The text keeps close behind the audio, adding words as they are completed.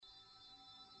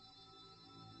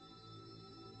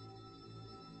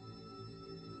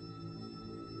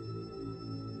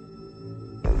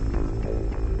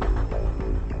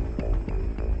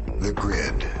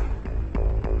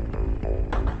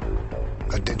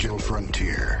digital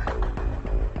frontier.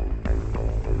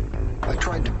 I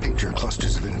tried to picture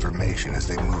clusters of information as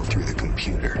they moved through the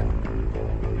computer.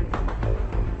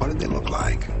 What did they look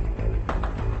like?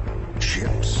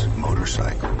 Ships,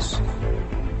 motorcycles?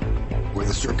 Were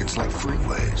the circuits like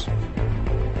freeways?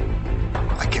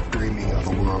 I kept dreaming of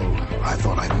a world I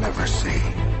thought I'd never see.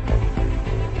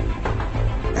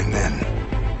 And then,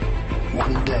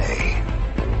 one day,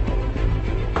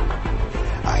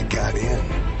 I got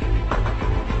in.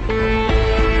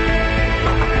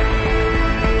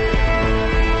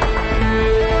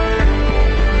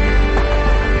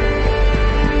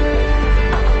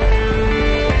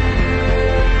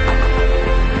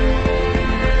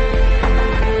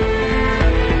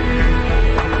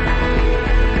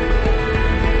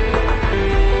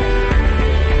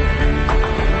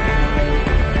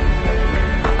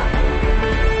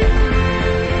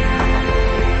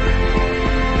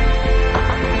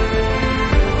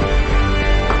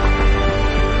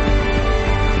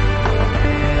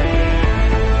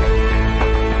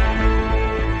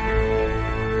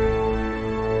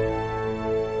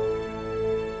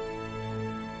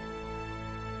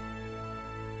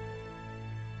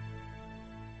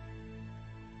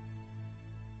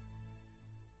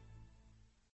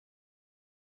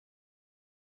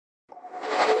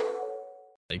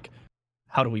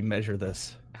 How do we measure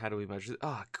this? How do we measure?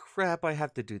 Oh crap! I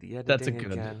have to do the editing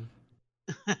again.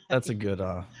 That's a good.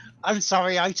 I'm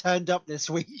sorry, I turned up this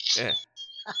week. Yeah.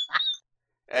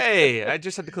 Hey, I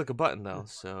just had to click a button though,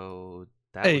 so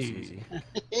that was easy.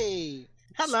 Hey,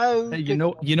 hello. Hey, you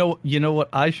know what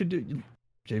I should do?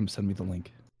 James, send me the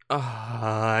link.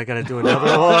 I gotta do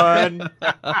another one.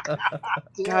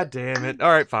 God damn it!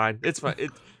 All right, fine. It's fine.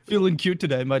 Feeling cute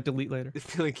today. Might delete later.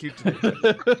 Feeling cute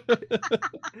today.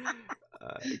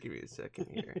 Give me a second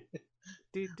here.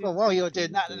 Well, while you're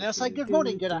doing that, then I'll say good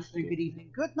morning, good afternoon, good evening,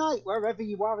 good night, wherever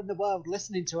you are in the world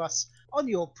listening to us on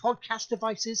your podcast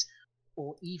devices,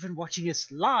 or even watching us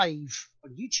live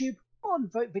on YouTube or on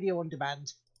video on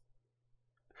demand.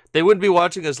 They wouldn't be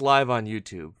watching us live on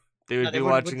YouTube. They would be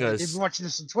watching us. They'd be watching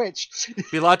us on Twitch.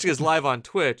 Be watching us live on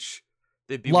Twitch.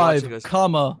 They'd be live, watching us,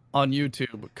 comma on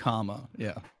YouTube, comma.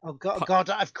 Yeah. Oh God!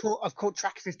 I've caught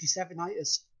track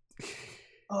 57-itis.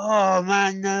 Oh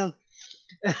man, no.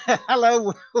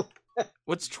 Hello.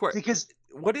 What is track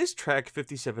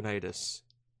 57-itis?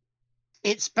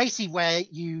 It's basically where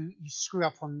you screw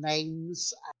up on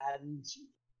names and you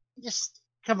just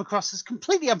come across as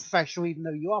completely unprofessional, even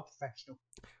though you are professional.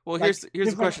 Well, here's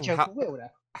the question: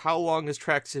 how long has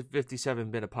Track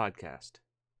 57 been a podcast?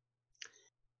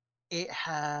 It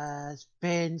has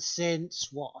been since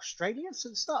Australia? Since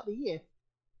the start of the year.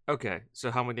 Okay,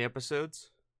 so how many episodes?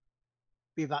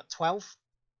 Be about 12.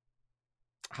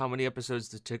 How many episodes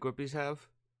does Tick Whippies have?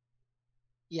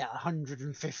 Yeah,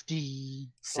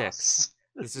 156.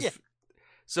 This is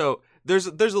so there's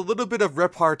a little bit of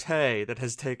repartee that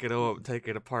has taken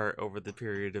apart over the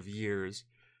period of years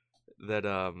that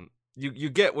you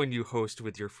get when you host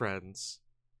with your friends,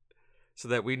 so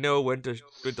that we know when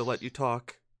to let you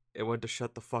talk and when to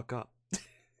shut the fuck up.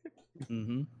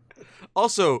 Mm-hmm.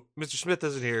 Also, Mr. Smith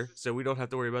isn't here, so we don't have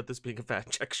to worry about this being a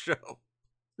fact check show.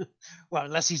 Well,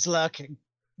 unless he's lurking.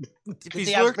 If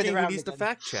he's lurking, he needs to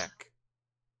fact check.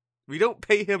 We don't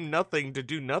pay him nothing to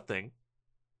do nothing.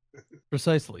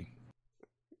 Precisely.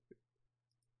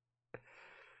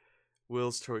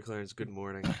 Will's Tory Clarence, good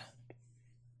morning.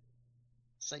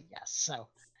 So yes, so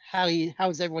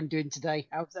how's everyone doing today?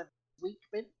 How's that week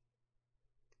been?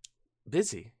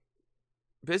 Busy.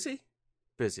 Busy?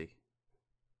 Busy.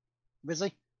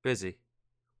 Busy? Busy.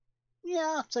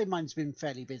 Yeah, I'd say mine's been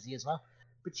fairly busy as well.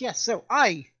 But yes, so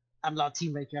I am our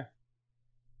team maker.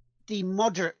 The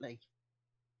moderately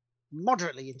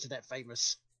internet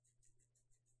famous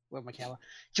Will McKellar.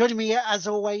 Joining me as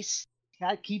always,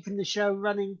 keeping the show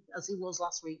running as he was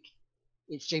last week,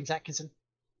 it's James Atkinson.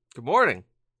 Good morning.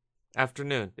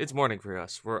 Afternoon. It's morning for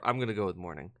us. I'm going to go with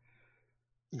morning.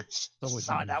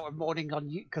 Start out with morning on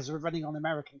you because we're running on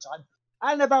American time.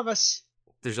 And above us,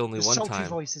 there's only the one sultry time.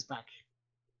 Voice is back.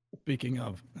 Speaking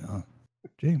of,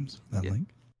 James, that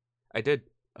link. I did.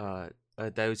 I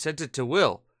sent it to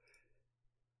Will.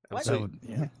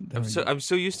 I'm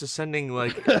so used to sending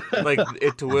like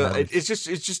it to Will. It's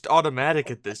just automatic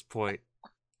at this point.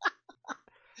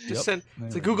 Just send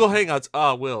to Google Hangouts.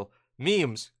 Will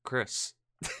memes, Chris.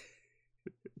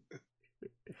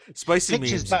 Spicy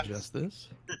Pictures, memes. Just this.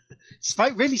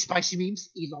 Really spicy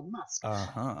memes. Elon Musk.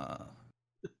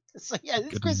 So yeah, it's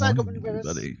Good Chris morning, Ackerman.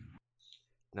 everybody.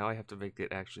 Now I have to make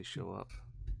it actually show up.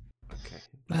 Okay.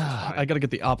 I gotta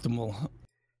get the optimal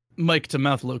mic to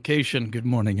mouth location. Good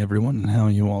morning, everyone. How are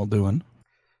you all doing?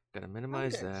 Gotta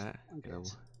minimize good. that. I'm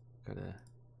good. Gotta.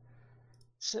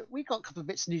 So we got a couple of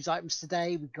bits of news items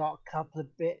today. We got a couple of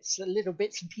little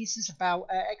bits and pieces about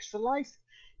Extra Life,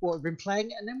 what we've been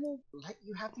playing, and then we'll let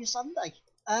you have your Sunday.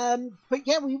 But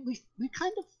yeah, we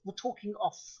kind of were talking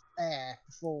off air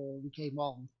before we came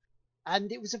on,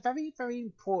 and it was a very, very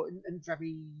important and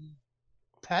very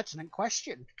pertinent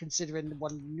question considering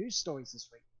one of the news stories this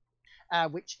week,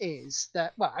 which is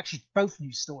that, well, actually both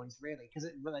news stories really, because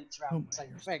it relates around the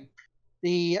same thing.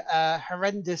 The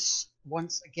horrendous,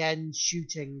 once again,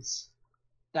 shootings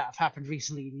that have happened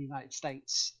recently in the United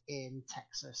States, in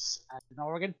Texas and in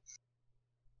Oregon.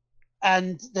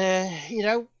 And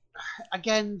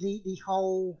again, the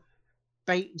whole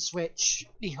bait and switch,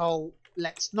 the whole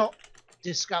let's not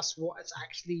discuss what is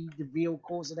actually the real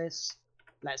cause of this.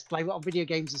 Let's play what on video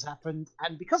games has happened.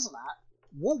 And because of that,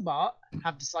 Walmart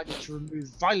have decided to remove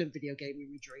violent video game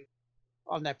imagery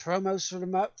on their promos for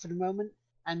the moment.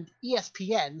 And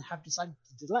ESPN have decided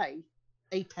to delay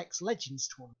Apex Legends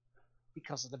tournament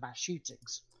because of the mass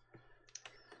shootings.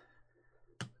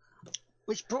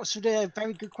 Which brought us to a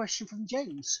very good question from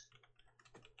James.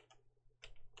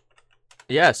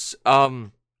 Yes. How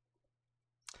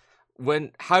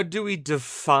do we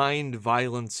define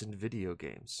violence in video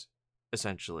games,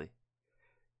 essentially?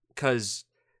 Because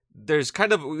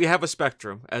we have a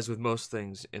spectrum, as with most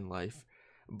things in life.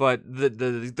 But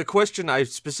the question I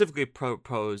specifically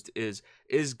proposed is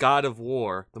God of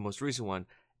War, the most recent one,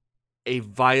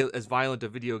 as violent a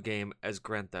video game as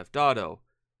Grand Theft Auto?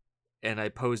 And I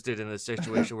posed it in a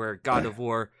situation where God of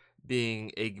War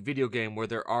being a video game where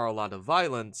there are a lot of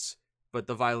violence, but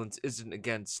the violence isn't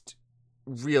against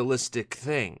realistic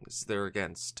things. They're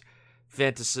against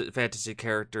fantasy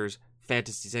characters,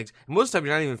 fantasy things. And most of the time,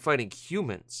 you're not even fighting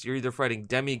humans. You're either fighting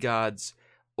demigods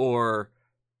or,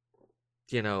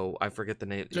 I forget the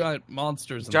name. Giant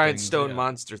monsters. Giant stone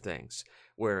monster things.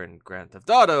 Where in Grand Theft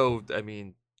Auto, I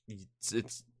mean,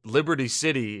 it's Liberty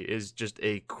City is just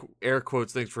a air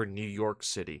quotes thing for New York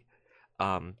City.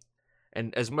 And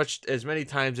as many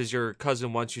times as your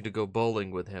cousin wants you to go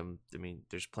bowling with him, I mean,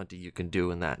 there's plenty you can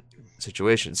do in that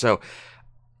situation. So,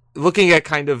 looking at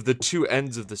kind of the two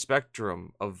ends of the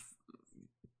spectrum of,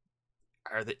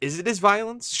 is it as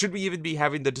violence? Should we even be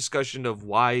having the discussion of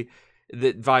why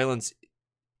that violence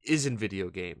is in video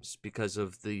games because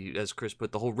of as Chris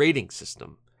put, the whole rating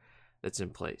system that's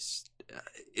in place?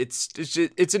 It's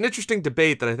an interesting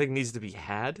debate that I think needs to be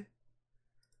had.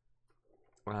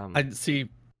 I see.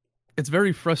 It's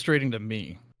very frustrating to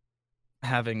me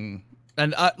having,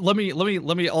 and let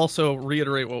me also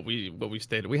reiterate what we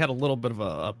stated. We had a little bit of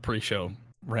a pre-show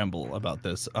ramble about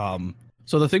this.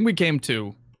 So the thing we came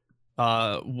to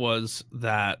was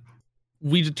that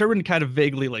we determined kind of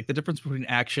vaguely, like, the difference between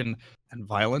action and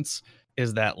violence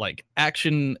is that, like,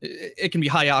 action, it can be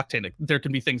high octane. There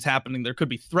can be things happening. There could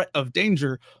be threat of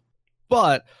danger,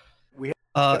 but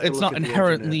it's not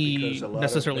inherently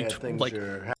necessarily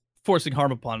forcing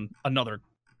harm upon another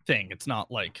thing. It's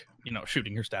not like,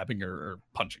 shooting or stabbing or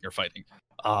punching or fighting.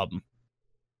 I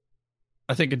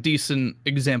think a decent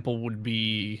example would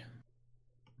be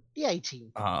the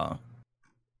 18.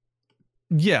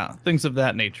 Yeah, things of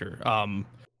that nature.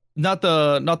 Not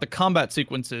the combat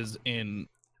sequences in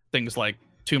things like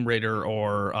Tomb Raider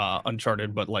or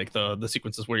Uncharted, but like the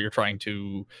sequences where you're trying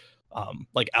to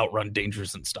like outrun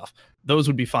dangers and stuff. Those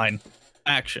would be fine.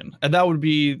 Action, and that would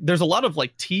be, there's a lot of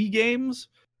like T games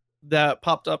that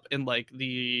popped up in like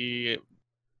the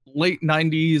late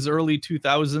 90s, early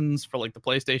 2000s for like the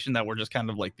PlayStation that were just kind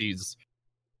of like these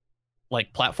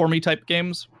like platformy type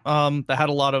games that had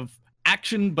a lot of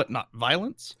action but not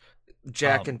violence.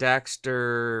 Jack and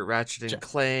Daxter, Ratchet and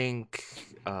Clank.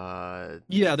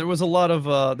 Yeah, there was a lot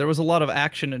of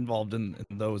action involved in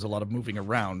those, a lot of moving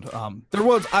around. There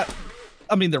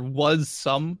was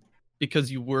some,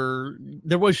 because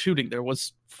there was shooting, there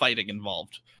was fighting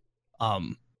involved.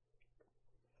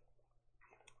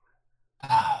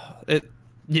 The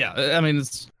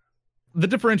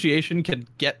differentiation can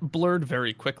get blurred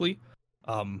very quickly,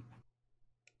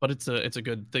 but it's a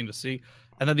good thing to see.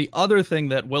 And then the other thing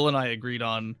that Will and I agreed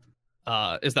on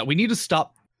is that we need to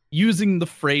stop using the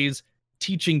phrase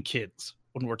teaching kids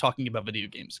when we're talking about video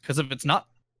games, because if it's not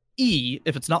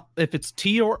if it's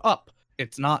T or up,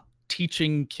 it's not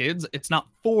teaching kids. It's not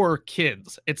for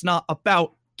kids. It's not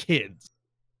about kids.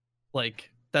 Like,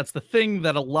 that's the thing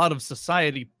that a lot of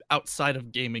society outside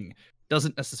of gaming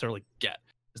doesn't necessarily get,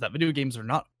 is that video games are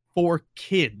not for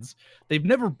kids. They've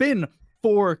never been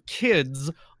for kids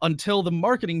until the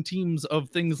marketing teams of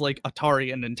things like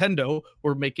Atari and Nintendo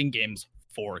were making games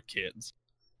for kids.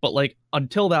 But like,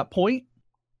 until that point,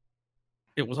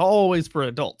 It was always for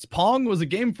adults. Pong was a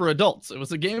game for adults. It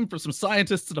was a game for some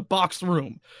scientists in a box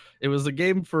room. It was a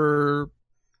game for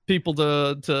people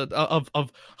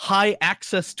of high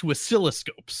access to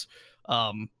oscilloscopes.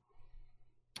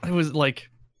 It was like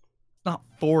not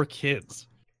for kids.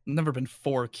 Never been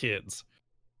for kids.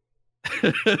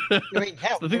 I mean,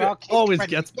 hell, The thing there are that always kid-friendly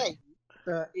gets me. games,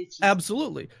 but it's just-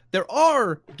 Absolutely. There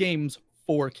are games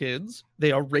for kids.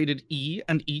 They are rated E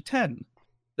and E10.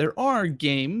 There are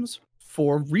games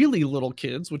for really little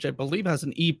kids, which I believe has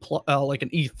an like an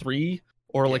E3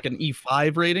 or like an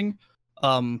E5 rating.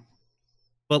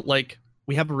 But like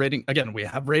we have a rating again. We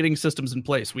have rating systems in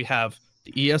place. We have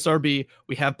the ESRB.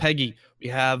 We have PEGI. We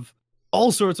have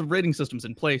all sorts of rating systems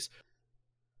in place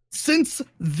since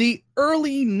the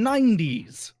early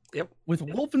 90s. Yep. With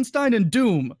Wolfenstein and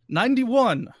Doom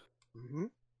 91. Mhm.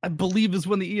 I believe is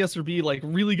when the ESRB like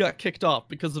really got kicked off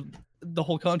because of the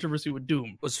whole controversy with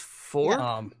Doom. Was 4?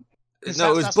 Yeah.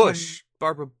 No, it was That's Bush.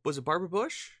 Was it Barbara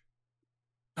Bush?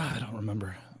 I don't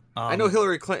remember. I know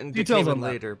Hillary Clinton details came on in that.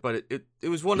 later, but it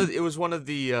was one of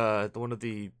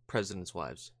the president's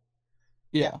wives.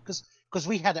 Yeah. because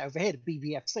we had it over here, the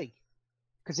BBFC,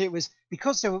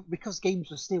 because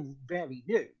games were still very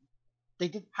new. They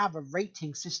didn't have a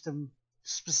rating system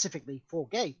specifically for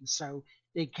games, so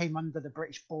they came under the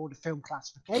British Board of Film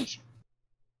Classification.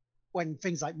 When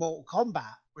things like Mortal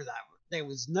Kombat were that, they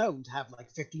was known to have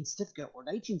like 15 certificate or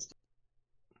an 18 certificate.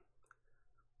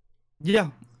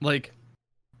 Yeah, like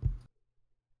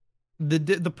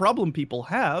the problem people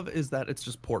have is that it's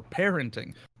just poor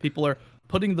parenting. People are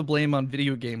putting the blame on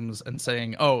video games and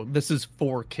saying, "Oh, this is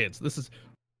for kids. This is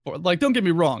for," like, don't get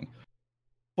me wrong.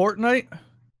 Fortnite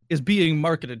is being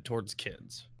marketed towards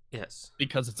kids Yes.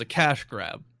 because it's a cash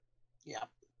grab. Yeah.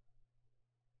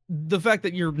 The fact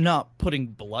that you're not putting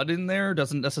blood in there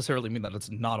doesn't necessarily mean that it's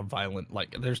not a violent,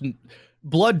 like,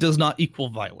 blood does not equal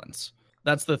violence.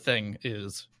 That's the thing,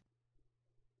 is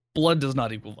blood does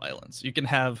not equal violence. You can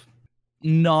have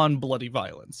non-bloody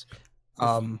violence.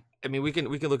 I mean, we can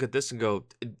look at this and go,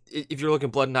 if you're looking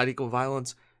blood not equal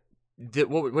violence,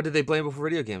 what did they blame before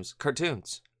video games?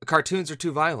 Cartoons. Cartoons are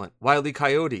too violent. Wile E.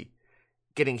 Coyote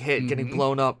getting hit, getting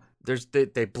blown up.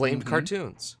 They blamed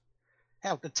cartoons.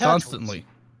 Hell, the Turtles. Constantly.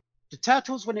 The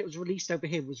Turtles, when it was released over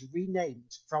here, was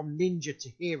renamed from Ninja to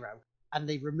Hero, and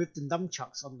they removed the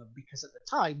nunchucks on them because at the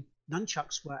time,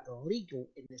 nunchucks were illegal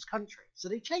in this country, so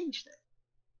they changed it.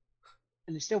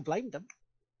 And they still blamed them.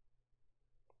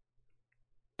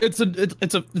 It's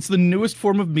the newest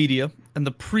form of media, and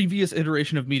the previous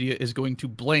iteration of media is going to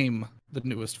blame the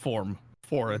newest form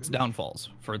for its downfalls,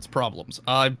 for its problems.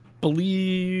 I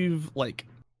believe, like,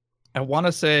 I want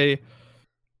to say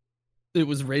it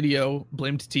was radio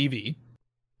blamed TV,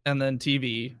 and then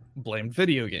TV blamed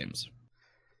video games.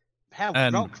 Hell,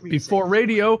 And rock music. before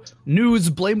radio, news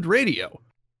blamed radio.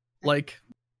 Like,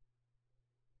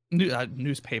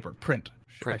 newspaper, print,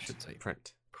 I should say.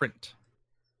 Print.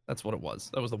 That's what it was.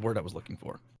 That was the word I was looking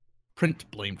for. Print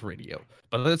blamed radio.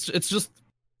 But it's just,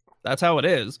 that's how it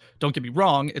is. Don't get me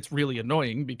wrong, it's really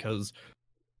annoying because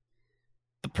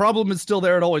the problem is still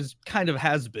there. It always kind of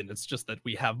has been. It's just that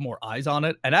we have more eyes on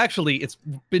it. And actually, it's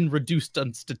been reduced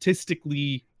on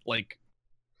statistically, like,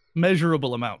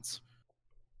 measurable amounts.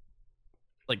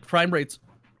 Like, crime rates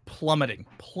plummeting.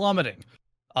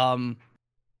 I'm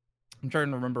trying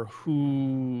to remember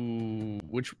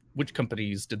which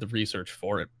companies did the research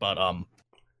for it, but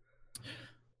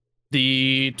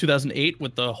the 2008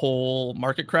 with the whole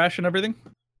market crash and everything,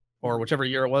 or whichever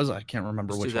year it was, I can't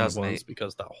remember which one it was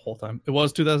because that whole time it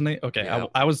was 2008. Okay, yeah.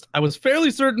 I was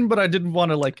fairly certain, but I didn't want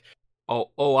to like.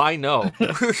 Oh, I know.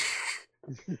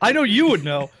 I know you would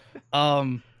know.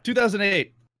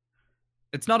 2008.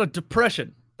 It's not a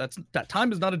depression. That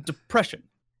time is not a depression.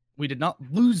 We did not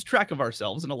lose track of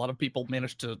ourselves, and a lot of people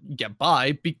managed to get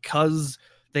by because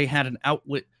they had an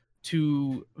outlet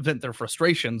to vent their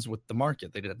frustrations with the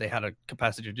market. They had a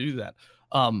capacity to do that.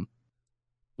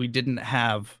 We didn't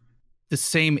have the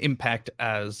same impact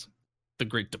as the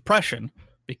Great Depression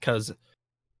because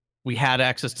we had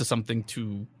access to something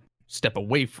to step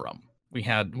away from. We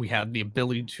had the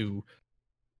ability to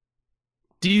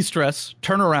de-stress,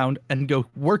 turn around, and go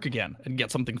work again and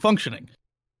get something functioning.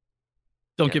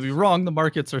 Don't get me wrong, the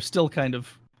markets are still kind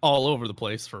of all over the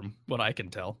place from what I can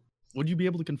tell. Would you be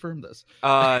able to confirm this?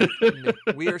 No,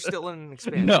 we are still in an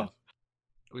expansion. No.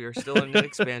 We are still in an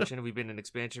expansion. We've been in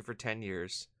expansion for 10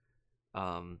 years.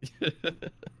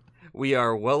 We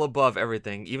are well above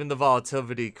everything. Even the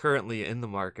volatility currently in the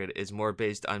market is more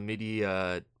based on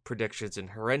media predictions and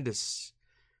horrendous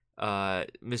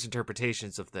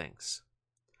misinterpretations of things.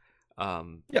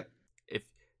 Yep. If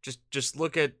just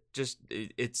look at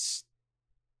it's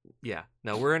Yeah,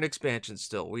 no, we're in expansion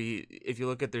still. If you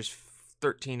look at, there's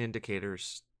 13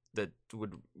 indicators that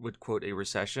would quote a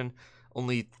recession.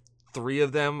 Only 3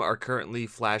 of them are currently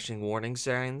flashing warning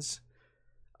signs.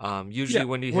 Usually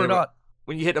when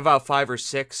you hit about 5 or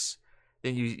 6,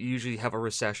 then you usually have a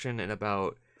recession in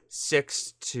about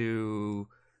 6 to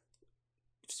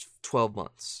 12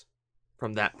 months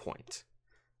from that point.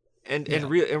 And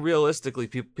realistically,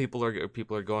 people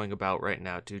are going about right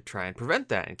now to try and prevent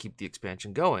that and keep the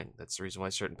expansion going. That's the reason why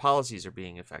certain policies are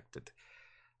being affected.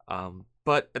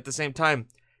 But at the same time,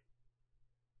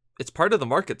 it's part of the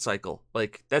market cycle.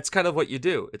 Like, that's kind of what you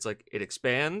do. It's like, it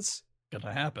expands,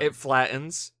 Gonna happen. it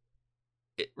flattens,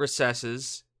 it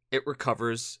recesses, it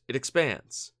recovers, it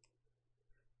expands.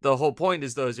 The whole point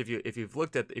is, though, is if you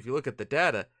look at the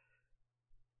data,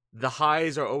 the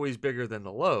highs are always bigger than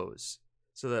the lows,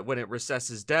 so that when it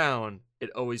recesses down,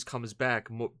 it always comes back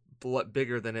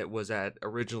bigger than it was at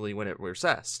originally when it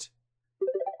recessed.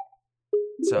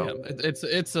 So yeah,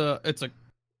 it's a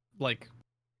like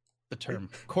the term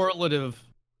correlative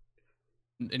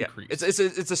increase. Yeah,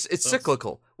 it's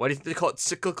cyclical. Why do you think they call it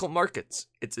cyclical markets?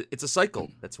 It's a cycle.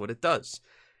 That's what it does.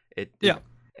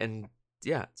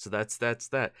 So that's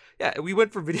that. Yeah, we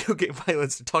went from video game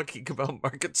violence to talking about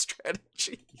market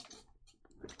strategy.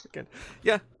 Again,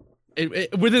 yeah,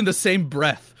 within the same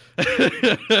breath.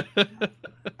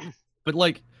 But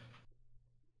like,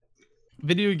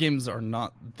 video games are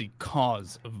not the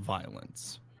cause of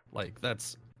violence. Like,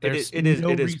 it is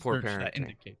poor parenting that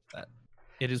indicates that.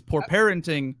 It is poor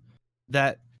parenting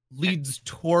that leads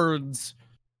towards,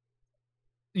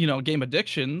 game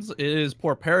addictions. It is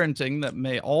poor parenting that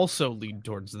may also lead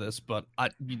towards this, but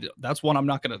that's one I'm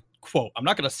not going to quote. I'm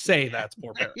not going to say that's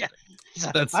poor parenting. Yeah.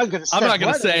 I'm not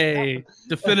going to say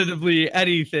definitively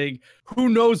anything. Who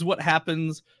knows what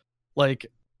happens? Like,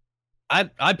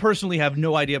 I personally have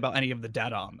no idea about any of the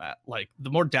data on that. Like, the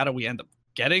more data we end up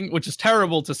getting, which is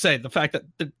terrible to say, the fact that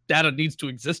the data needs to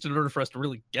exist in order for us to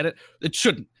really get it, it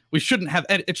shouldn't. We shouldn't have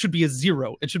it. Should be a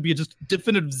 0. It should be just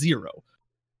definitive 0.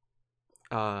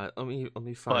 Let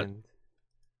me find.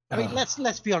 But, I mean,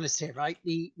 let's be honest here, right?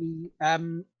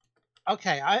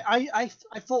 Okay, I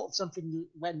thought of something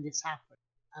when this happened.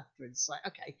 After it's like,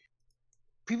 okay,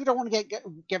 people don't want to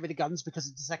get rid of guns because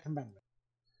of the Second Amendment.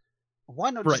 Why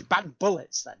not just ban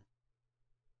bullets then?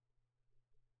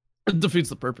 It defeats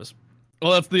the purpose.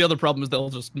 Well, that's the other problem, is they'll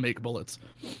just make bullets.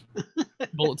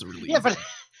 Bullets are really easy. But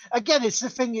again, it's the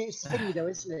thing, though,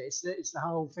 isn't it? It's the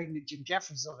whole thing that Jim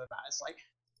Jeffries is all about. It's like,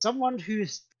 someone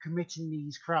who's committing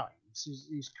these crimes,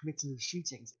 who's committing these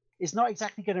shootings, is not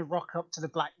exactly going to rock up to the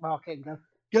black market and go,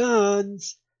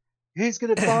 guns! Who's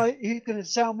going to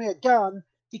sell me a gun?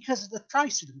 Because the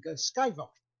price of them goes skyrocket.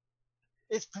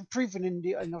 It's proven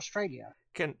in Australia.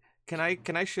 Can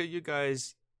I show you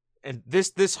guys? And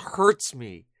this hurts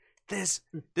me. This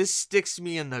sticks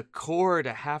me in the core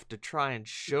to have to try and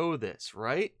show this,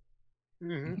 right?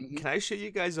 Mm-hmm. Can I show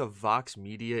you guys a Vox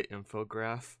Media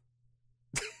infograph?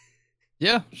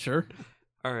 Yeah, sure.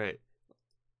 All right.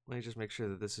 Let me just make sure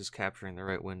that this is capturing the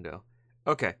right window.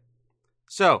 Okay.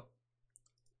 So,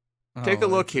 take a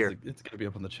look here. It's going to be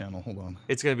up on the channel. Hold on.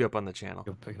 It's going to be up on the channel.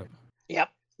 Go pick it up. Yep.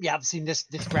 Yeah, I've seen this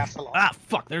graph a lot. Ah,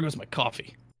 fuck. There goes my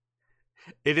coffee.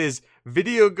 It is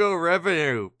Video Go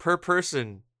revenue per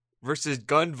person versus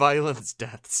gun violence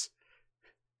deaths.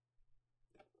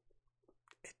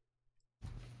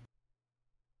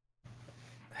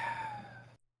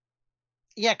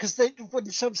 Yeah, because when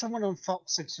someone on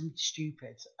Fox said something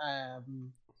stupid,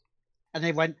 and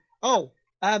they went,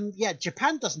 yeah,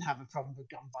 Japan doesn't have a problem with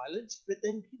gun violence, but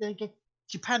then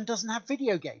Japan doesn't have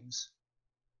video games.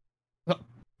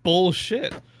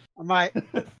 Bullshit. I'm like,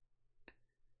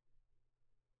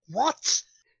 what?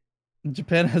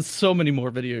 Japan has so many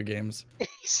more video games.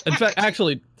 Exactly. In fact,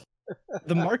 actually,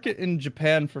 the market in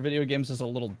Japan for video games is a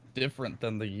little different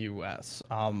than the US.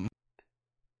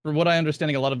 From what I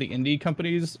understand, a lot of the indie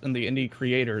companies and the indie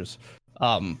creators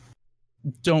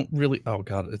don't really... Oh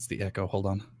god, it's the echo. Hold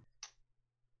on.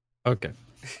 Okay.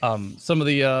 Some of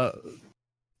the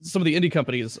indie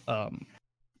companies,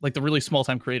 like the really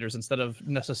small-time creators, instead of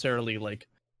necessarily like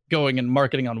going and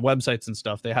marketing on websites and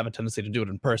stuff, they have a tendency to do it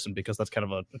in person because that's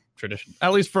kind of a tradition.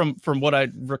 At least from what I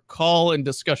recall in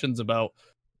discussions about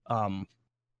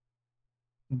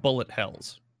bullet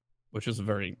hells, which is a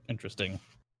very interesting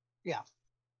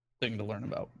thing to learn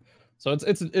about. So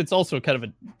it's also kind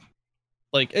of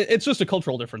it's just a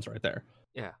cultural difference right there.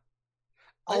 Yeah.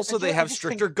 Also, they have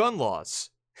stricter gun laws.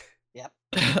 Yep.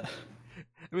 I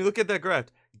mean, look at that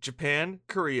graph. Japan,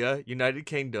 Korea, United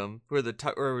Kingdom, who are the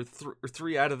top, or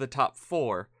 3 out of the top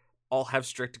 4, all have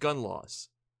strict gun laws.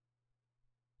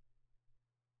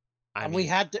 And we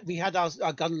had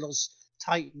our gun laws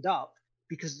tightened up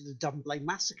because of the Dunblane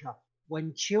massacre,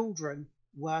 when children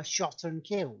were shot and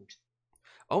killed.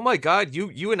 Oh my God,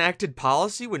 you enacted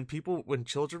policy when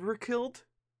children were killed?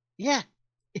 Yeah.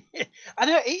 I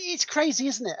know, it's crazy,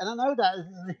 isn't it? And I know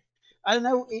that, I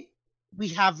know we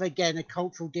have, again, a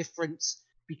cultural difference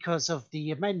because of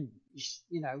the amendments,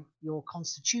 your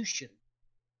constitution.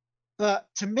 But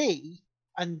to me,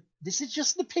 and this is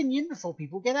just an opinion before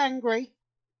people get angry,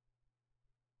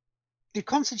 the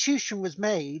constitution was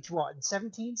made, what, in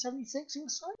 1776 it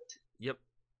was signed? Yep.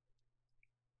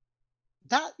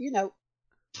 That,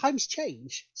 times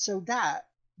change. So that,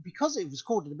 because it was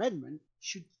called an amendment,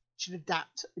 should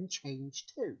adapt and change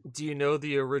too. Do you know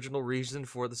the original reason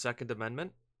for the Second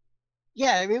Amendment?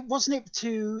 Yeah, it wasn't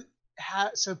to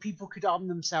so people could arm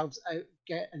themselves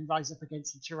and rise up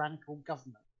against a tyrannical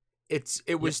government.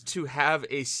 It was to have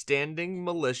a standing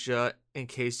militia in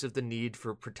case of the need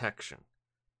for protection.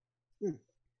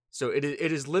 So it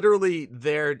is literally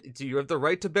there. You have the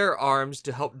right to bear arms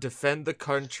to help defend the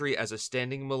country as a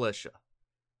standing militia.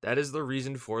 That is the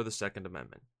reason for the Second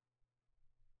Amendment.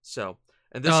 So,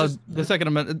 and this is the Second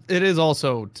Amendment. It is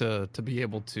also to be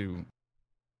able to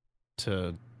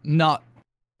not,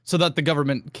 so that the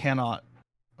government cannot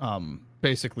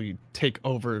basically take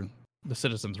over the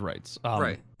citizens' rights.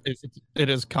 Right. It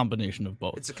is a combination of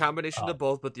both. It's a combination of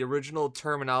both, but the original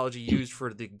terminology used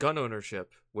for the gun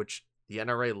ownership, which the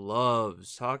NRA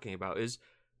loves talking about, is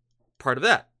part of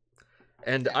that.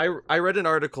 And I read an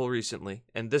article recently,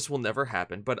 and this will never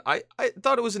happen, but I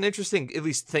thought it was an interesting, at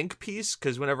least think piece,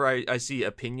 because whenever I see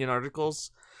opinion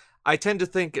articles, I tend to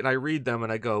think, and I read them,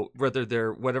 and I go, whether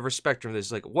they're whatever spectrum,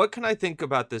 there's like, what can I think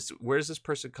about this? Where's this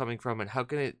person coming from, and how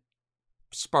can it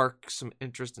spark some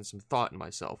interest and some thought in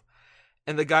myself?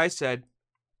 And the guy said,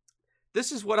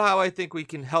 this is how I think we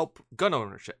can help gun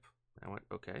ownership. I went,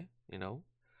 okay,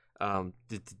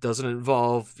 it doesn't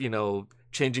involve,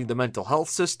 changing the mental health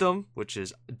system, which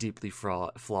is deeply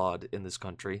flawed in this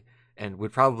country and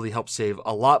would probably help save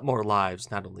a lot more lives,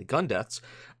 not only gun deaths,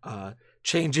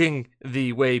 changing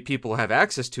the way people have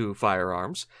access to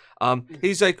firearms.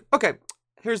 He's like, okay,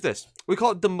 here's this. We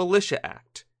call it the Militia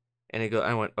Act. And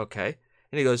I went, okay.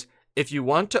 And he goes, if you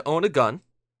want to own a gun,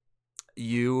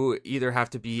 you either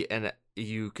need to be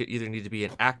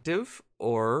an active,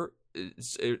 or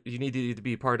you need to either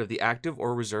be part of the active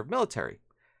or reserve military.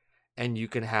 And you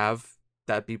can have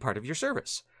that be part of your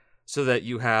service, so that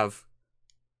you have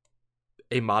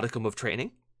a modicum of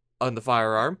training on the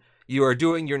firearm. You are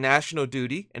doing your national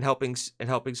duty and helping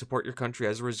support your country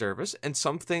as a reservist. And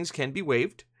some things can be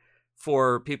waived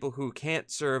for people who can't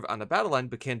serve on the battle line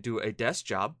but can do a desk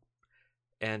job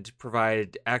and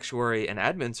provide actuary and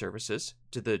admin services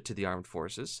to the armed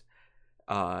forces,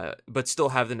 but still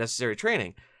have the necessary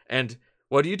training. And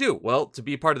what do? Well, to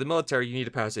be part of the military, you need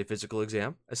to pass a physical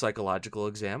exam, a psychological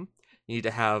exam. You need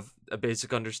to have a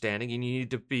basic understanding, and you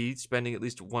need to be spending at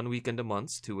least 1 weekend a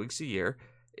month, 2 weeks a year,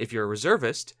 if you're a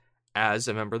reservist, as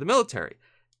a member of the military.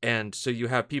 And so you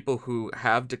have people who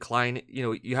have declining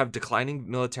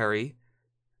military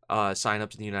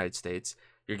signups in the United States.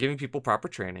 You're giving people proper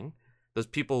training. Those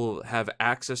people have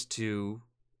access to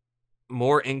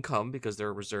more income because they're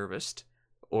a reservist,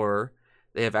 or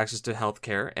they have access to health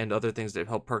care and other things that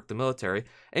help perk the military.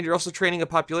 And you're also training a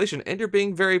population, and you're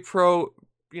being very pro,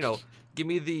 give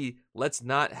me the let's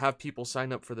not have people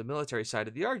sign up for the military side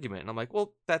of the argument. And I'm like,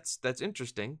 well, that's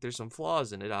interesting. There's some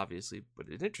flaws in it, obviously, but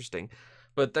it's interesting.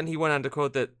 But then he went on to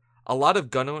quote that a lot of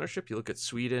gun ownership, you look at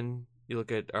Sweden, you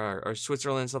look at or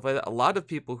Switzerland and stuff like that, a lot of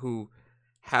people who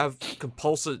have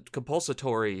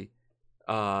compulsory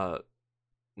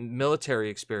military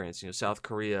experience, South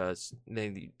Korea,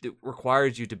 it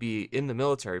requires you to be in the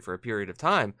military for a period of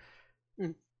time.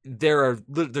 There's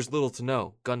little to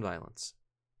no gun violence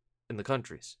in the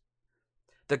countries.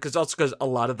 Because a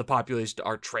lot of the population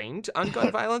are trained on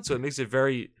gun violence, so it makes it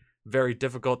very, very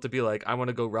difficult to be like, I want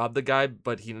to go rob the guy,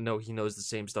 but he knows the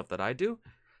same stuff that I do.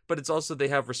 But it's also, they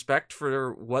have respect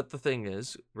for what the thing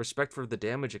is, respect for the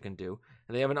damage it can do,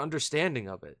 and they have an understanding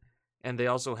of it. And they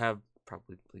also have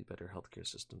probably better healthcare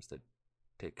systems that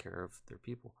take care of their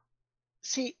people.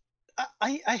 See,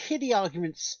 I hear the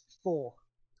arguments for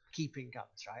keeping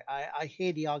guns, right? I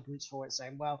hear the arguments for it,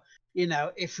 saying, well,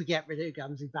 if we get rid of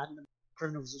guns, we ban them,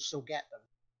 criminals will still get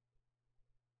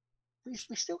them.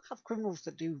 We still have criminals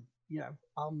that do,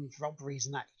 armed robberies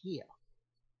and that here.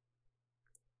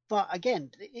 But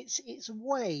again, it's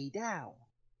way down,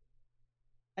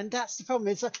 and that's the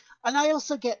problem. And I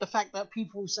also get the fact that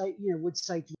people say, would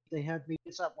say to you, they heard me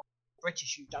say, well,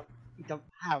 British, you don't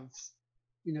have,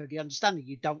 the understanding.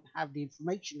 You don't have the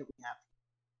information that we have.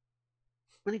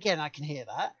 And again, I can hear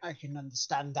that. I can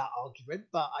understand that argument,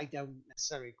 but I don't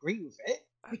necessarily agree with it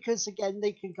because, again,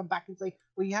 they can come back and say,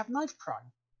 "Well, you have knife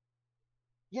crime."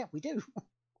 Yeah, we do. We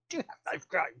do have knife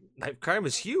crime Knife crime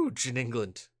is huge in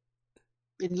England.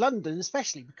 in London,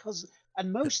 especially because,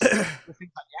 and most of the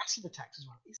things like the acid attacks as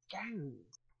well, is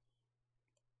gangs.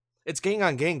 It's gang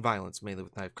on gang violence mainly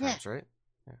with knife crimes, right?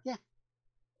 Yeah.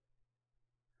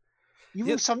 You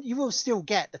will still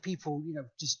get the people,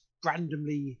 just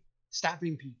randomly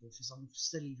stabbing people for some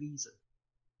silly reason.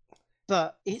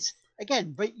 But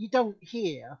but you don't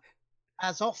hear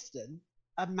as often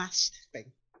a mass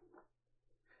stabbing.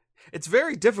 It's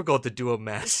very difficult to do a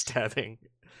mass stabbing.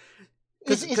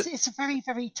 It's a very,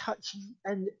 very touchy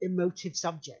and emotive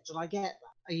subject, and I get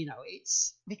that.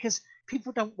 It's because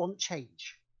people don't want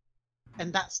change,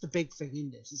 and that's the big thing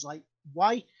in this. It's like,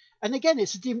 why? And again,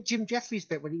 it's a Jim Jeffries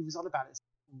bit when he was on about it.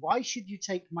 Why should you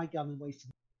take my gun away from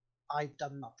me? I've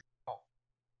done nothing wrong.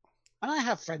 And I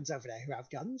have friends over there who have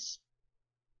guns.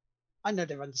 I know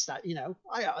they understand.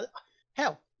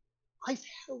 Hell, I've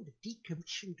held a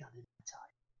decommissioned gun in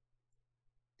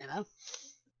my time.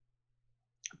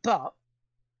 But,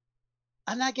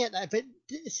 and I get that, but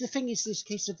it's the thing is this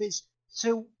case of is.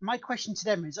 So my question to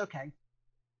them is, okay,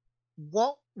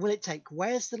 what will it take?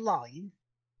 Where's the line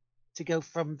to go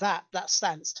from that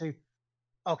stance to,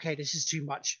 okay, this is too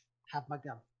much. Have my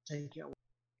gun. Take it away.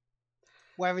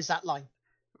 Where is that line?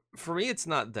 For me, it's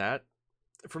not that.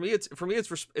 For me, it's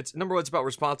number one. It's about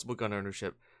responsible gun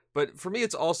ownership. But for me,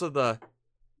 it's also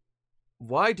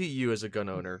why do you, as a gun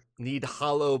owner, need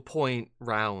hollow point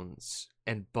rounds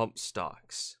and bump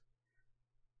stocks?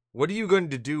 What are you going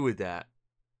to do with that?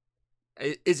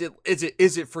 Is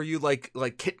it for you like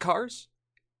kit cars?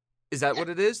 Is that what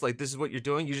it is? Like, this is what you're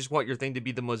doing? You just want your thing to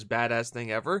be the most badass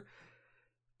thing ever?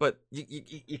 But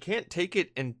you can't take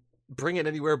it and bring it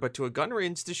anywhere but to a gun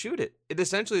range to shoot it. It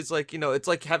essentially is like, it's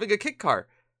like having a kit car.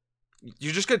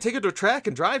 You're just going to take it to a track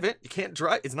and drive it. You can't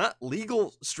drive. It's not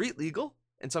legal, street legal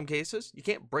in some cases. You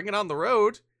can't bring it on the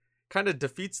road. Kind of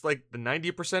defeats like the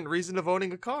 90% reason of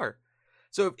owning a car.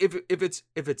 So if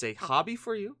it's a hobby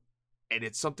for you and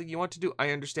it's something you want to do,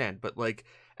 I understand. But like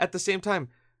at the same time,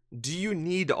 do you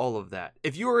need all of that?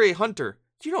 If you are a hunter,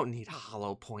 you don't need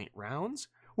hollow point rounds.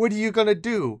 What are you going to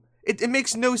do? It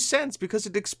makes no sense because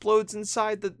it explodes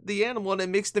inside the animal and it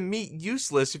makes the meat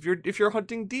useless if you're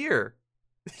hunting deer.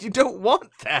 You don't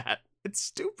want that. It's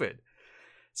stupid.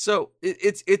 So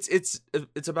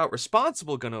it's about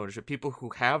responsible gun ownership. People who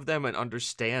have them and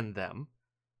understand them,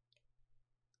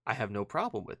 I have no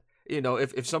problem with.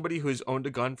 If somebody who's owned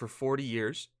a gun for 40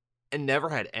 years and never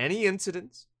had any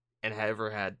incidents and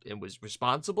was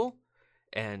responsible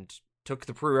and took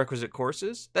the prerequisite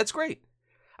courses, that's great.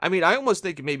 I mean, I almost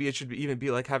think maybe it should even be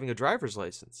like having a driver's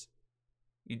license.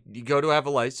 You go to have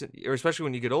a license, or especially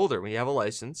when you get older, when you have a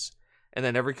license, and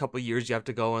then every couple of years you have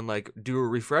to go and like do a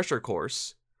refresher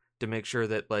course to make sure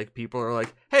that like people are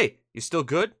like, hey, you still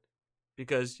good?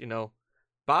 Because,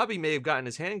 Bobby may have gotten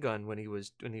his handgun when he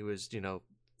was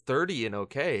 30 and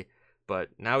okay, but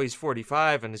now he's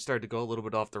 45 and he started to go a little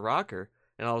bit off the rocker,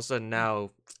 and all of a sudden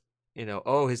now,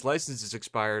 his license is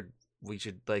expired. We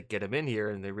should like get him in here,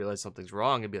 and they realize something's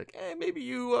wrong and be like, hey, maybe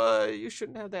you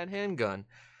shouldn't have that handgun.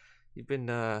 You've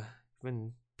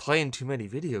been playing too many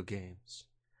video games.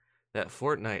 That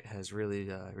Fortnite has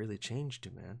really changed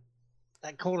you, man.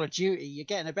 That Call of Duty, you're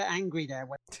getting a bit angry there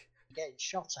when you're getting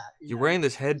shot at. You're wearing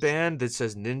this headband that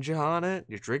says Ninja on it.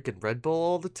 You're drinking Red Bull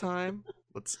all the time.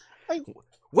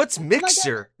 What's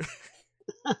Mixer?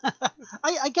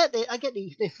 I get it. I get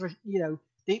the different.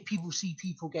 People see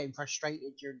people getting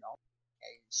frustrated during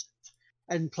games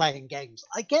and playing games.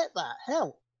 I get that.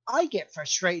 Hell, I get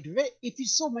frustrated with it. If you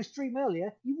saw my stream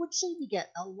earlier, you would see me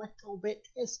get a little bit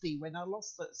testy when I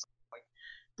lost at some point.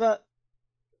 But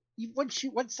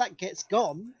once that gets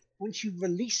gone, once you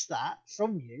release that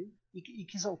from you, you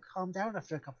can sort of calm down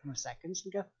after a couple of seconds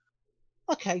and go,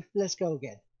 okay, let's go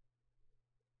again.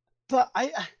 But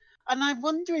I'm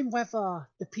wondering whether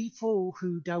the people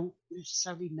who don't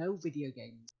necessarily know video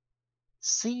games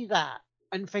see that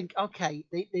and think, okay,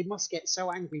 they must get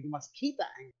so angry, they must keep that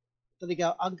angry. So they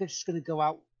go, I'm just going to go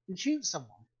out and shoot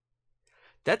someone.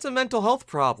 That's a mental health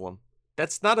problem.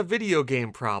 That's not a video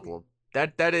game problem.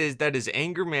 That is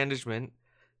anger management.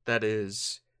 That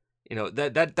is,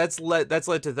 that's led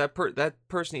to that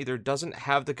person either doesn't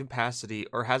have the capacity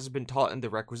or hasn't been taught in the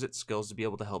requisite skills to be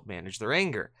able to help manage their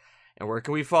anger. And where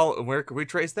can we follow? And where can we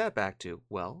trace that back to?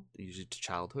 Well, usually to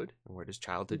childhood. And where does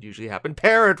childhood usually happen?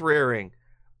 Parent rearing,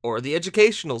 or the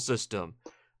educational system,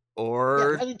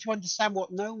 or learning to understand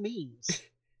what no means.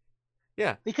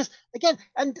 Yeah. Because again,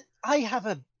 and I have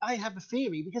a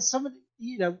theory, because some of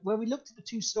when we looked at the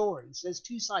two stories, there's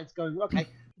two sides going. Okay,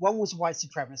 one was a white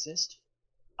supremacist,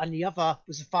 and the other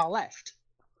was a far left.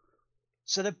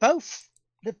 So they're both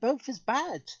as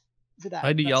bad for that.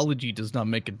 Ideology does not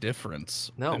make a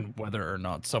difference No. in whether or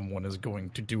not someone is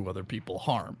going to do other people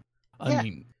harm. Yeah. I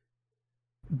mean,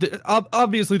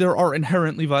 obviously there are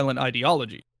inherently violent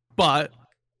ideology, but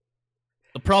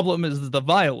the problem is the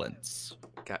violence.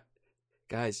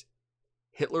 Guys,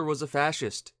 Hitler was a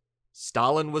fascist.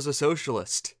 Stalin was a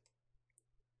socialist.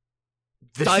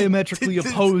 Diametrically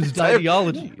opposed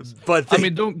ideologies. But I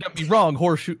mean, don't get me wrong.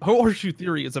 Horseshoe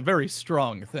theory is a very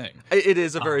strong thing. It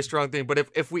is a very strong thing. But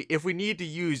if we need to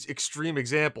use extreme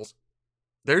examples,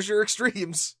 there's your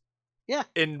extremes. Yeah,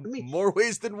 in more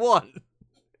ways than one.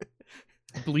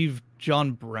 I believe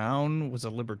John Brown was a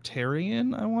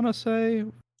libertarian. I want to say,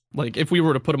 like, if we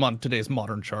were to put him on today's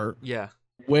modern chart. Yeah.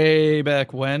 Way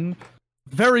back when,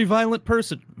 very violent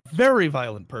person. Very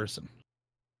violent person.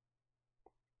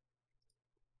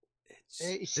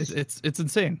 It's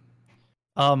insane.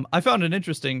 I found an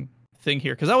interesting thing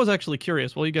here because I was actually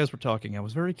curious while you guys were talking. I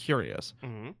was very curious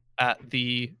at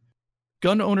the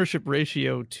gun ownership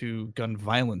ratio to gun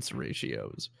violence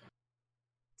ratios,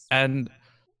 and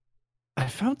I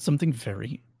found something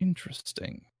very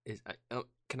interesting.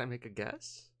 Can I make a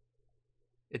guess?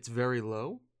 It's very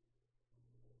low.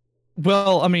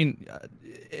 Well, I mean,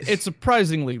 it's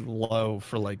surprisingly low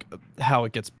for like how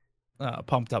it gets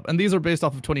pumped up, and these are based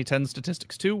off of 2010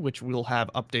 statistics too, which we'll have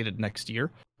updated next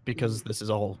year because this is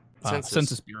all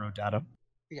Census Bureau data.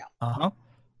 Yeah.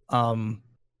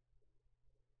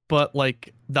 But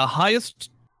like the highest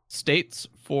states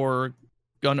for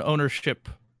gun ownership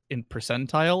in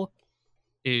percentile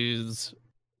is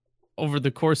over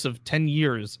the course of 10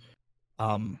 years.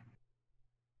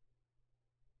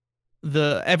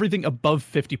 The everything above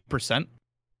 50%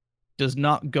 does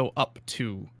not go up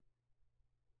to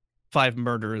 5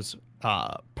 murders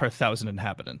per 1,000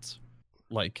 inhabitants,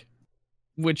 like,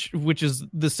 which is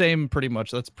the same pretty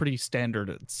much. That's pretty standard,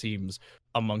 it seems,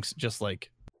 amongst just like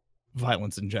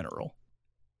violence in general.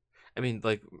 I mean,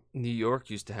 like New York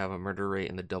used to have a murder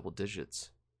rate in the double digits.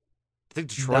 I think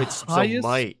Detroit still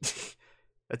might.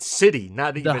 That's city,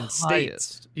 not even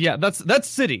states. Yeah, that's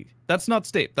city. That's not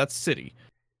state. That's city.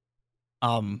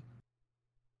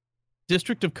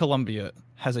 District of Columbia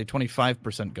has a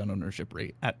 25% gun ownership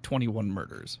rate at 21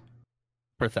 murders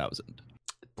per 1,000.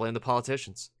 Blame the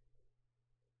politicians.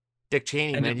 Dick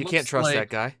Cheney, And man, you can't trust that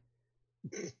guy.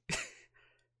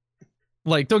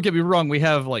 Like, don't get me wrong, we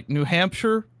have like New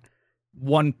Hampshire,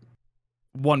 one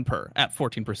per at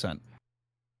 14%.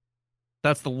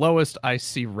 That's the lowest I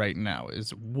see right now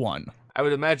is 1. I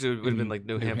would imagine it would have been like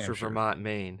New Hampshire, Vermont,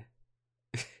 Maine.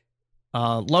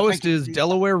 Lowest is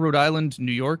Delaware, Rhode Island,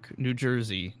 New York, New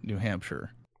Jersey, New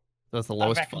Hampshire. That's the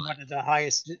lowest. I reckon one of the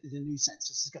highest in the new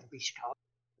census is going to be Chicago.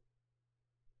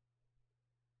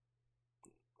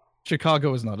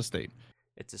 Chicago is not a state.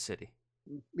 It's a city.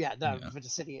 Yeah, no, for the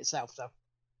city itself, though.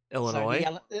 Illinois?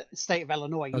 So the state of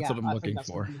Illinois, that's yeah. What I'm looking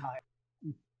for.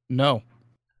 No.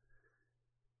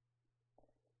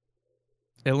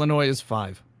 Illinois is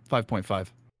 5.5.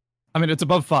 I mean, it's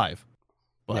above 5,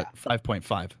 but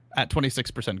 5.5 at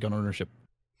 26% gun ownership.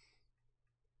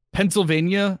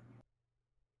 Pennsylvania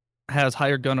has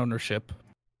higher gun ownership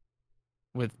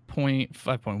with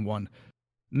 5.1.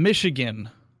 Michigan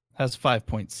has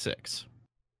 5.6.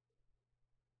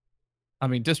 I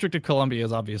mean, District of Columbia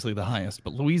is obviously the highest,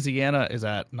 but Louisiana is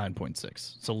at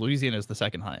 9.6. So Louisiana is the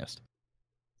second highest.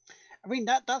 I mean,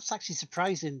 that's actually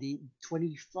surprising. The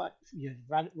 25,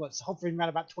 it's hovering around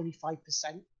about 25%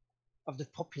 of the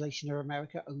population of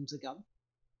America owns a gun.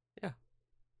 Yeah.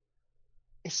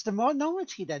 It's the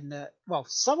minority then.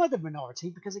 Some of the minority,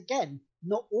 because again,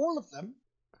 not all of them.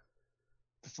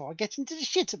 Before I get into the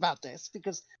shit about this,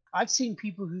 because I've seen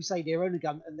people who say they own a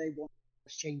gun and they want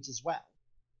exchange as well.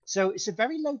 So it's a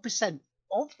very low percent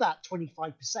of that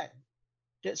 25%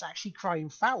 that's actually crying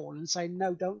foul and saying,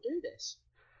 no, don't do this.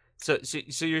 So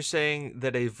you're saying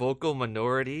that a vocal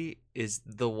minority is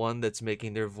the one that's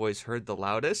making their voice heard the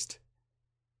loudest?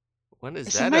 When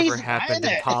has that ever happened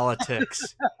in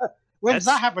politics? When's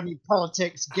that happened in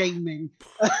politics, gaming?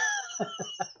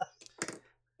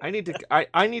 I need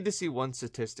to see one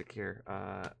statistic here.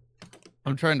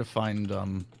 I'm trying to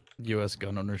find U.S.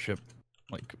 gun ownership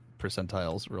like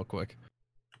percentiles real quick,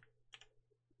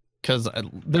 because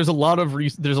there's a lot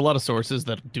of sources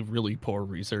that do really poor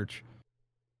research.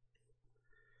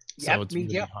 Yeah, so it's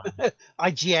media, really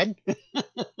IGN.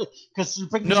 Because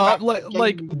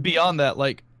like beyond that,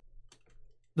 like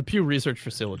the Pew Research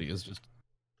Facility is just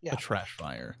a trash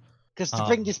fire. Because to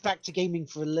bring this back to gaming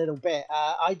for a little bit,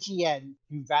 IGN,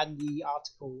 who ran the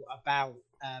article about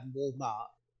Walmart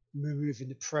removing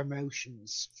the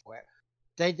promotions for it,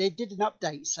 they did an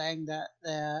update saying that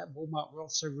Walmart were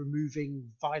also removing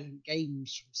violent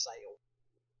games from sale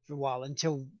for a while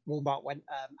until Walmart went,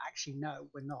 actually, no,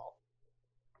 we're not.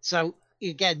 So,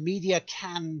 again, media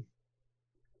can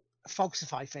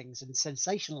falsify things and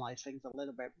sensationalize things a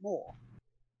little bit more.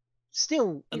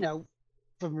 Still,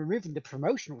 from removing the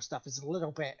promotional stuff is a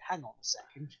little bit, hang on a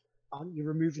second, aren't you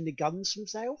removing the guns from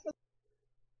sale?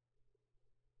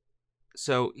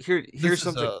 So here's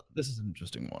something. This is an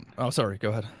interesting one. Oh, sorry. Go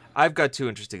ahead. I've got 2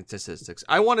 interesting statistics.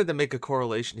 I wanted to make a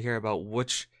correlation here about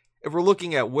if we're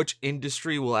looking at which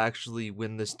industry will actually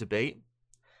win this debate.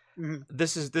 Mm-hmm.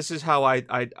 This is how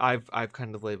I've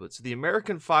kind of labeled it. So the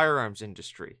American firearms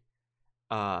industry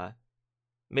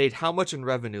made how much in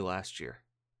revenue last year?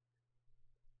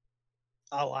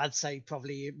 Oh, I'd say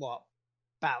probably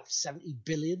about 70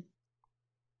 billion.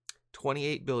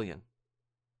 28 billion.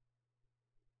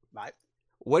 Right.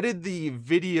 What did the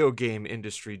video game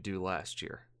industry do last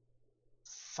year?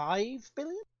 5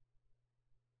 billion?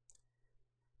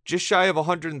 Just shy of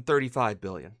 135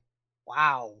 billion.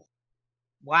 Wow,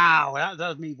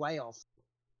 that me way off.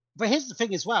 But here's the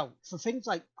thing as well: for things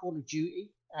like Call of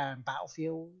Duty and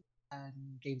Battlefield and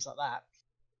games like that,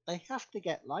 they have to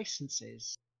get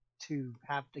licenses to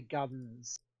have the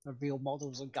guns, the real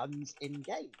models of guns in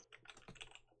game.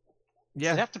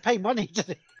 Yeah, so they have to pay money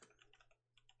to.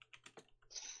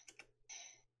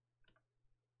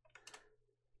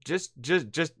 Just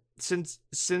since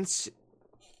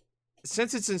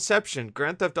its inception,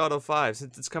 Grand Theft Auto 5,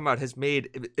 since it's come out, has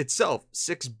made itself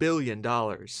 $6 billion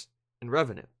in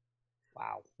revenue.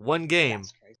 Wow. One game.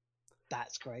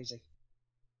 That's crazy.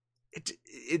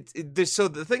 So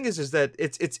the thing is that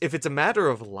it's if it's a matter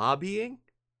of lobbying,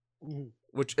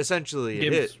 which essentially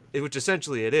it is.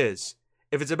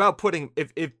 If it's about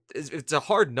if it's a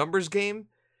hard numbers game,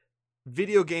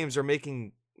 video games are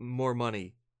making more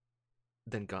money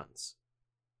than guns.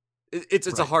 It's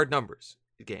a hard numbers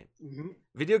game. Mm-hmm.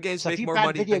 Video games make more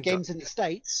money video than games in the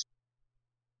States.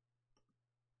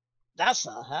 That's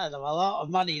a hell of a lot of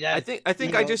money there.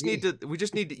 We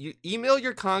just need to email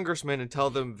your congressman and tell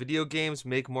them video games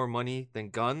make more money than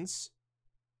guns,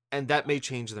 and that may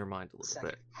change their mind a little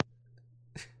bit.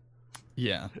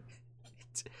 Yeah.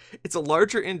 It's a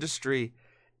larger industry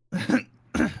and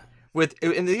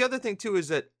the other thing too is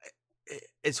that,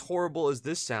 as horrible as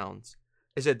this sounds,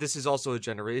 is that this is also a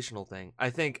generational thing. I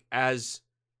think as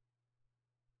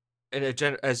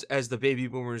the baby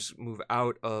boomers move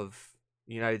out of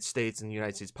the United States and the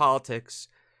United States politics,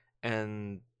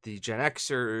 and the Gen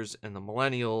Xers and the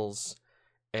millennials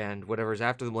and whatever's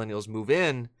after the millennials move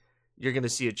in, you're going to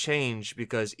see a change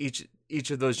because each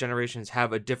of those generations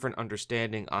have a different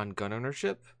understanding on gun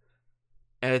ownership,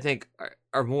 and I think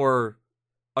are more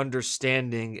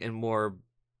understanding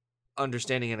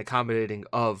and accommodating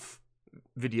of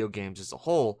video games as a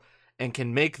whole, and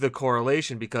can make the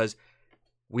correlation because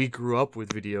we grew up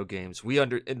with video games.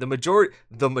 The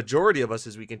majority of us,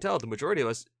 as we can tell, the majority of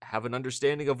us have an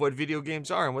understanding of what video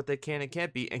games are and what they can and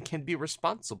can't be, and can be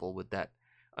responsible with that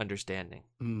understanding.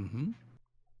 Mm-hmm.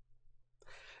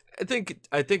 I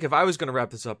think if I was going to wrap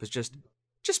this up, is just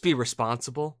be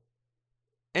responsible.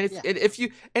 And if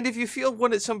you feel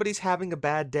when somebody's having a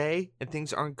bad day and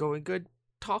things aren't going good,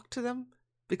 talk to them,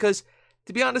 because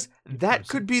to be honest, that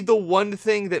could be the one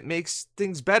thing that makes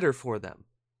things better for them.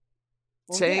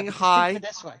 Saying hi,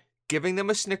 giving them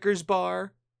a Snickers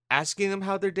bar, asking them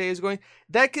how their day is going,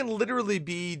 that can literally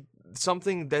be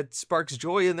something that sparks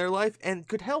joy in their life and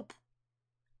could help.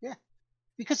 Yeah,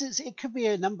 because it could be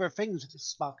a number of things to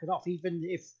spark it off, even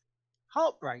if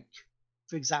heartbreak,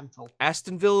 for example.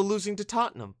 Aston Villa losing to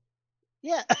Tottenham.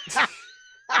 Yeah.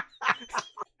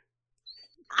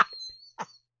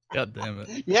 God damn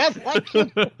it. Yeah, that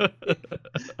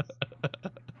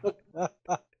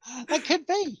could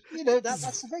be.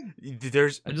 That's the thing.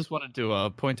 I just wanted to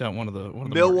point out one of the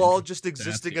Millwall just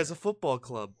existing as a football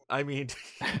club. I mean,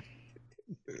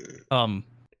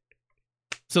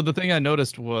 so the thing I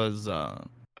noticed was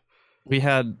we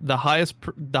had the highest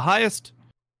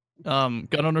gun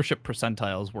ownership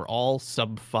percentiles were all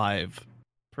sub 5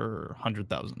 per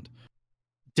 100,000.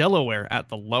 Delaware at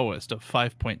the lowest of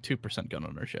 5.2% gun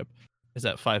ownership is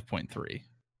at 5.3.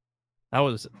 That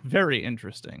was very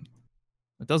interesting.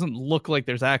 It doesn't look like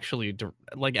there's actually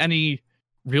like any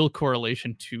real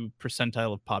correlation to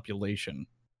percentile of population.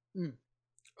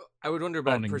 I would wonder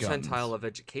about percentile of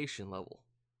education level.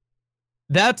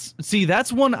 That's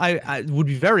one I would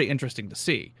be very interesting to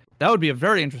see. That would be a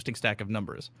very interesting stack of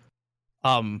numbers.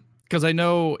 because I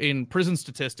know in prison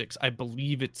statistics, I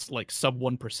believe it's like sub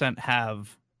 1%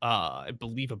 have, I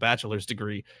believe, a bachelor's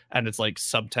degree, and it's like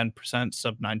sub 10%,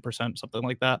 sub 9%, something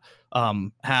like that,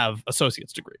 have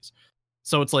associate's degrees.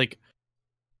 So it's like,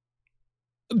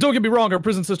 don't get me wrong, our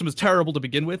prison system is terrible to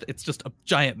begin with. It's just a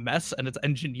giant mess, and it's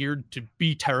engineered to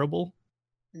be terrible.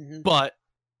 Mhm. But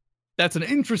that's an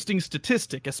interesting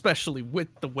statistic, especially with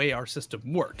the way our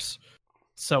system works.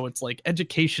 So it's like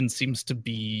education seems to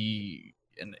be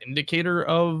an indicator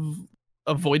of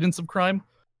avoidance of crime.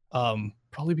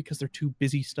 Probably because they're too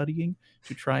busy studying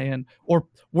to try and, or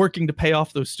working to pay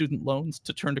off those student loans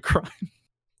to turn to crime.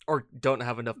 Or don't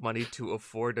have enough money to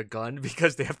afford a gun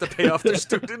because they have to pay off their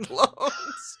student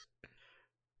loans.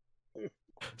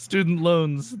 Student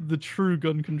loans, the true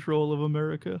gun control of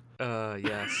America.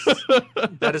 Yes.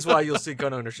 That is why you'll see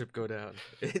gun ownership go down.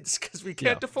 It's because we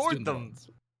can't afford student them. loans.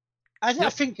 I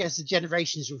think as the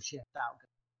generations will shift out.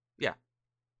 Yeah.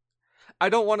 I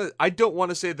don't want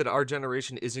to say that our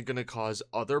generation isn't going to cause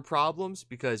other problems,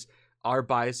 because our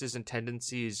biases and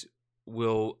tendencies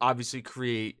will obviously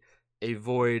create a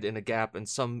void and a gap in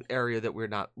some area that we're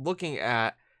not looking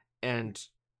at, and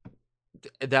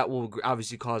that will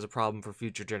obviously cause a problem for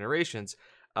future generations.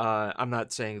 I'm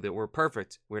not saying that we're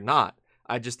perfect. We're not.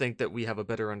 I just think that we have a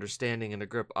better understanding and a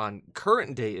grip on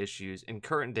current day issues and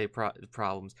current day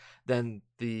problems than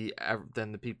the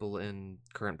people in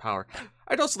current power.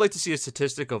 I'd also like to see a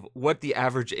statistic of what the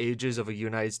average ages of a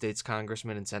United States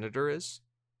congressman and senator is.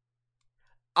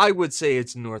 I would say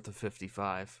it's north of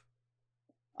 55.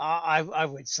 I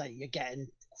would say you're getting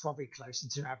probably closer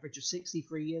to an average of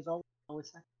 63 years old, I would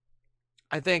say.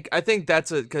 I think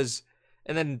that's because,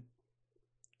 and then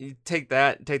you take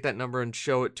that number and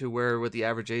show it to what the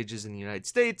average age is in the United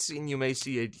States, and you may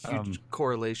see a huge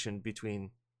correlation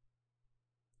between.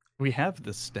 We have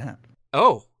this stat.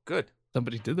 Oh, good.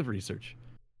 Somebody did the research.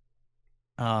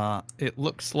 It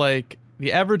looks like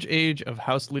the average age of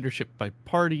House leadership by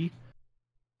party.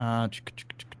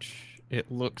 It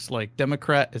looks like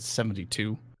Democrat is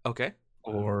 72. Okay.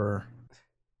 Or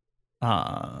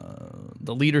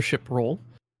the leadership role.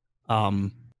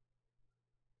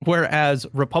 Whereas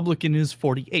Republican is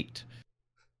 48.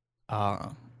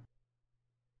 And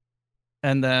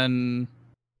then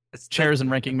chairs and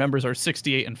ranking members are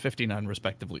 68 and 59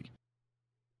 respectively.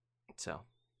 So,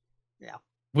 yeah.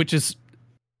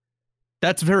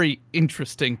 That's very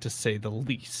interesting to say the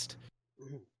least.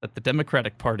 That the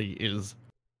Democratic Party is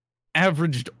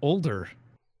averaged older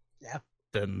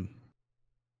than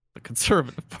the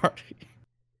Conservative Party.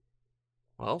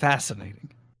 Well, fascinating.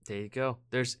 There you go.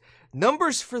 There's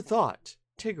numbers for thought.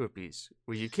 Tigwhippies,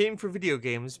 where you came for video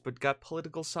games but got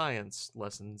political science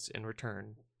lessons in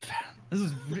return.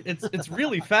 It's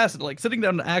really fascinating. Like sitting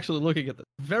down and actually looking at this,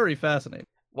 very fascinating.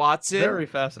 Watson, very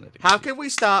fascinating. How can we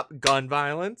stop gun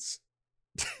violence?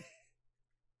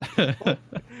 There's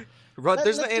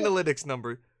the analytics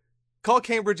number. Call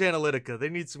Cambridge Analytica. They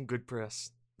need some good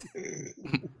press. They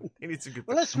need some good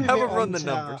press. Have them run the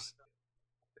numbers.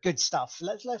 Good stuff.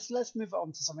 Let's move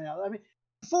on to something else. I mean,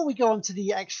 before we go on to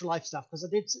the extra life stuff,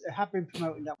 because I have been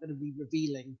promoting that we're going to be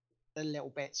revealing the little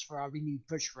bits for our renewed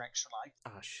push for extra life.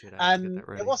 Oh shit! I have to get that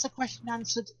ready. There was a question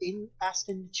asked in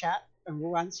the chat, and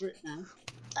we'll answer it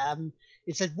now.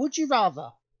 It said, "Would you rather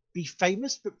be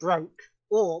famous but broke,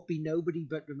 or be nobody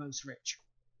but the most rich?"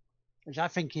 Which I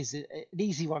think is an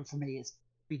easy one for me. Is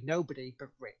be nobody but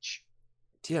rich.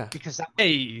 Yeah. Because that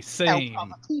same. help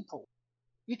other people.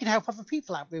 You can help other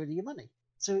people out with your money.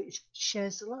 So it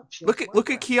shares the love. Look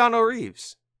at Keanu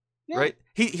Reeves, right?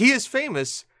 He is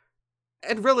famous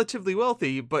and relatively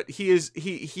wealthy, but he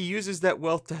uses that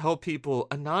wealth to help people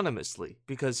anonymously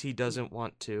because he doesn't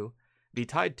want to be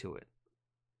tied to it.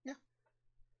 Yeah.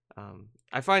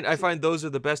 I find those are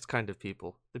the best kind of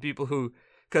people. The people who,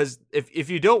 because if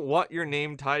you don't want your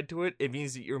name tied to it, it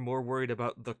means that you're more worried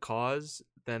about the cause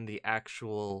than the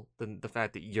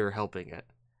fact that you're helping it.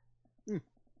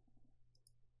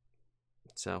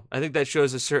 So I think that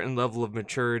shows a certain level of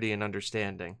maturity and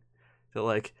understanding. So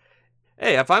like,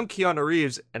 hey, if I'm Keanu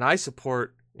Reeves and I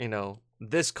support,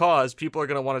 this cause, people are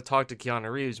going to want to talk to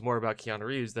Keanu Reeves more about Keanu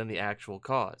Reeves than the actual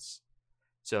cause.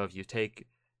 So if you take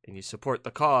and you support the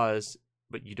cause,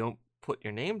 but you don't put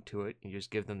your name to it, you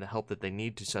just give them the help that they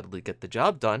need to suddenly get the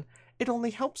job done, it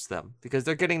only helps them because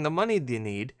they're getting the money they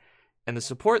need and the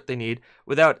support they need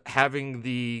without having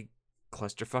the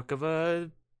clusterfuck of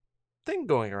a thing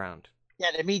going around.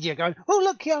 Yeah, the media going, "Oh,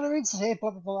 look, Keanu Reeves is here, blah,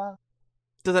 blah, blah."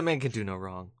 So that man can do no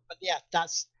wrong. But yeah,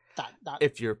 that's that.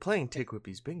 If you're playing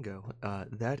Tigwhippies Bingo,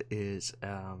 that is,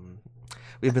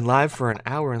 we've been live for an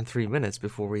hour and 3 minutes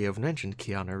before we have mentioned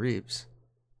Keanu Reeves.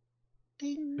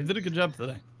 Ding. We did a good job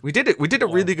today. We did it. We did a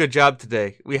really good job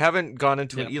today. We haven't gone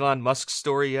into an Yep. Elon Musk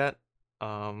story yet.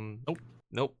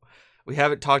 Nope. We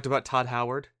haven't talked about Todd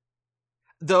Howard.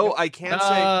 Though I can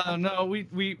say no,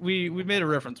 we made a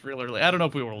reference real early. I don't know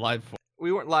if we were live for it.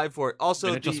 we weren't live for it.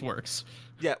 Also, It just works.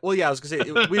 Yeah, well, yeah, I was gonna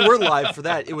say we were live for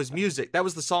that. It was music. That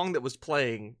was the song that was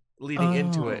playing leading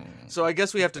into it. So I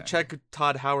guess we have to check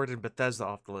Todd Howard and Bethesda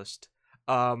off the list.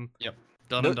 Yep.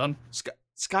 Done and done.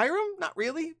 Skyrim? Not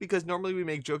really, because normally we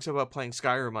make jokes about playing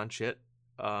Skyrim on shit.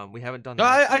 We haven't done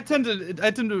that. I tend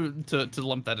to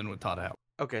lump that in with Todd Howard.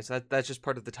 Okay, so that's just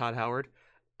part of the Todd Howard.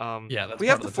 Yeah, that's we part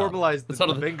have of to the formalize Todd.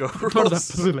 the bingo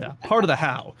rules. Part of the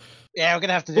how. Yeah, we're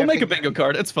gonna have to. We'll make a bingo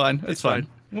card. It's fine. It's fine.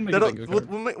 We'll make a bingo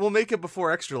card. We'll make it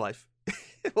before Extra Life.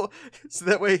 So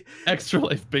that way, Extra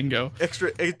Life bingo.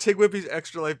 Tig Whippy's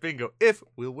Extra Life bingo. If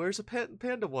Will wears a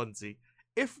panda onesie.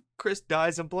 If Chris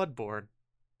dies in Bloodborne.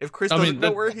 If Chris doesn't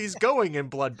know where he's going in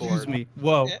Bloodborne. Excuse me.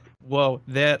 Whoa.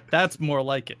 That's more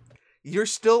like it. You're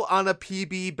still on a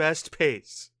PB best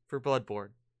pace for Bloodborne.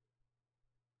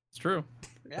 It's true.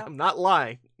 Yeah. I'm not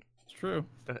lying. It's true.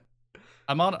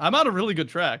 I'm on a really good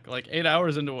track. Like 8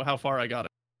 hours into how far I got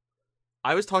it.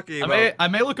 I was talking about. I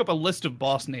may look up a list of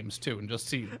boss names too and just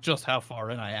see just how far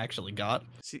in I actually got.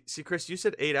 See, Chris, you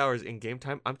said 8 hours in game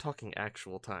time. I'm talking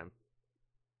actual time.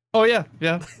 Oh yeah.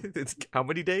 It's how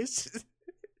many days?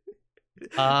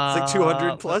 It's like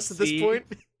 200 plus at this point.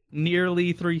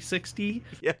 Nearly 360.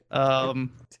 Yeah. Well,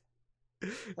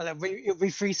 it'll be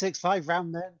 365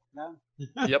 round then. No.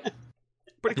 Yep.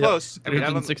 Pretty close. I mean,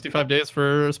 365 days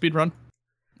for a speed run.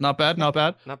 Not bad. Not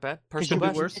bad. Personal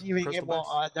best. Worse. Continuing it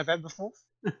November 4th?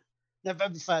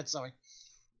 November 3rd, sorry.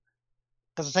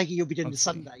 Because I think you'll be doing the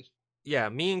Sunday. Yeah,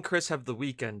 me and Chris have the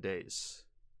weekend days.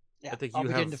 Yeah, I think I'll you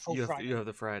be have doing the full Friday. you have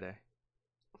the Friday.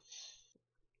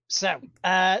 So,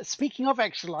 speaking of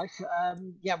Extra Life,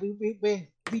 we're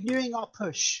renewing our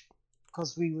push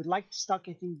because we would like to start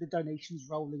getting the donations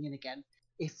rolling in again.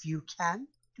 If you can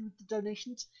do the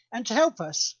donations, and to help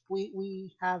us,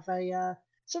 we have a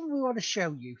something we want to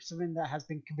show you, something that has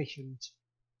been commissioned.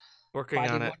 Working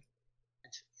on it.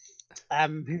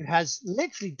 Who has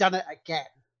literally done it again,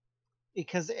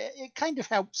 because it kind of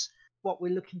helps what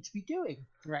we're looking to be doing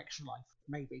for Extra Life,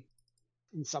 maybe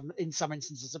in some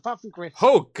instances. Apart from Chris.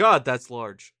 Oh God, that's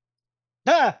large.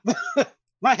 Ah!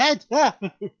 My head. Ah!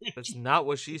 That's not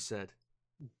what she said.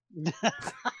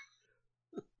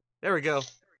 There we go.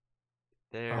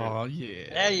 There. Oh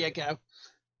yeah. There you go.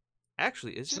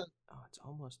 Actually, is it? Oh, it's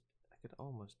almost. I could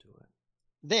almost do it.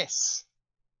 This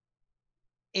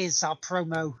is our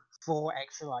promo for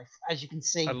Extra Life. As you can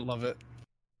see, I love it.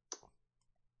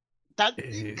 That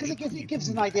because it gives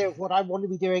an idea of what I want to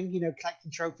be doing. You know, collecting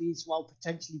trophies while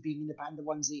potentially being in the panda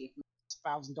onesie.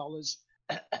 $1,000.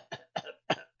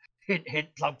 Hint.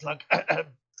 Plug.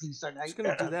 Please don't. I'm just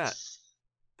gonna do that.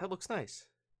 That looks nice.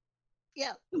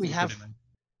 Yeah, we have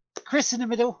Chris in the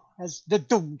middle as the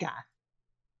dumb guy.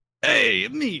 Hey,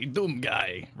 me, dumb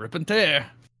guy, rip and tear.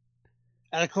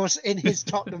 And of course, in his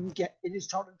Tottenham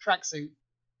tracksuit,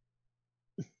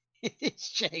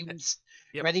 it's James,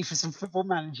 ready for some Football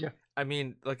Manager. I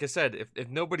mean, like I said, if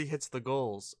nobody hits the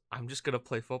goals, I'm just gonna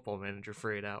play Football Manager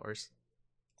for 8 hours.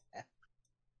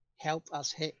 Help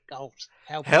us hit goals.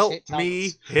 Help Help us hit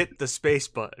me hit the space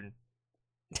button.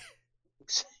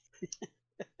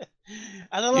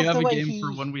 And I love Do you have the a way game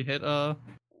for when we hit a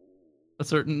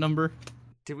certain number?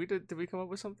 Did we come up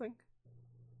with something?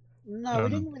 No, we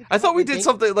didn't. Really I thought we did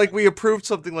something like we approved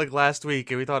something like last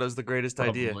week, and we thought it was the greatest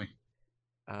idea.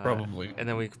 Probably. And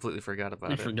then we completely forgot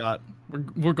about it. We forgot.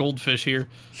 We're goldfish here.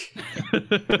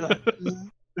 Because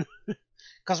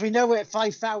we know we're at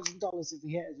 $5,000 if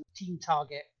we hit a team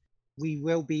target. We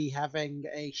will be having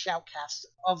a shoutcast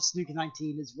of Snooker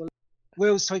 19 as well.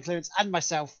 Will's Toy Clearance and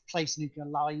myself play Snooker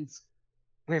live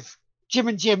with Jim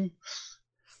and Jim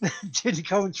doing the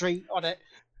commentary on it.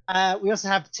 We also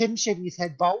have Tim shaving his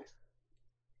head bald,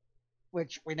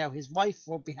 which we know his wife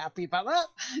won't be happy about that.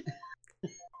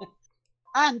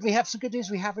 And we have some good news.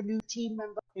 We have a new team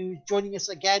member who's joining us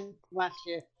again from last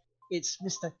year. It's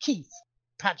Mr. Keith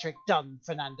Patrick Dunn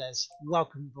Fernandez.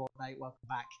 Welcome aboard, mate. Welcome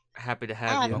back. Happy to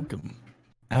have you. Welcome.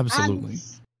 Absolutely. And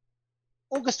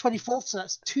August 24th, so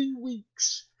that's 2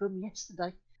 weeks from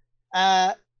yesterday.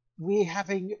 We're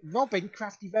having Robin,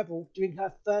 Crafty Rebel, doing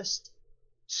her first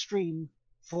stream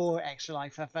for Extra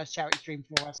Life, her first charity stream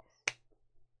for us.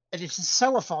 And it's a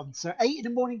sew-a-thon, so 8 in the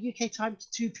morning UK time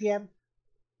to 2 p.m.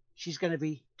 She's going to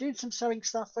be doing some sewing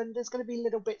stuff, and there's going to be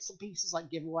little bits and pieces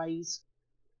like giveaways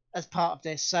as part of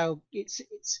this. So it's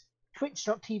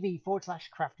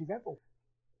twitch.tv/Crafty Rebel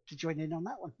to join in on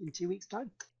that one in 2 weeks'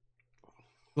 time.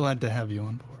 Glad to have you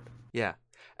on board. Yeah.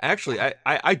 Actually,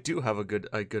 I do have a good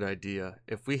idea.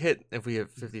 If we hit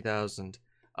 50,000,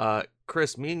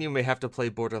 Chris, me and you may have to play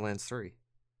Borderlands 3.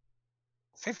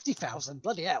 50,000,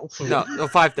 bloody hell. No,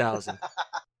 5,000.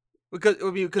 Because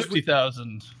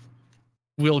 50,000.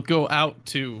 We'll go out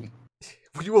to.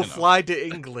 we will fly to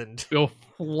England. We'll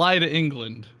fly to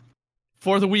England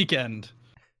for the weekend.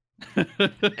 and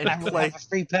we'll have a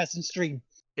 3-person stream.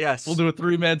 Yes. We'll do a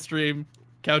 3-man stream,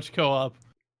 couch co-op,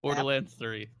 Borderlands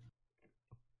 3.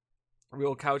 We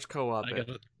will couch co-op I it.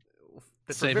 gotta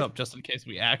save up just in case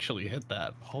we actually hit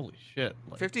that. Holy shit.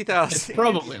 50,000. It's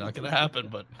probably not gonna happen,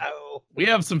 but Oh. we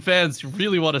have some fans who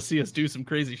really want to see us do some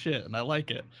crazy shit, and I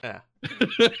like it. Yeah.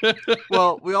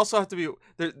 Well, we also have to be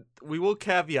there. We will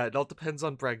caveat. It all depends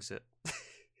on Brexit.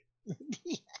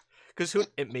 Because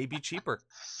it may be cheaper.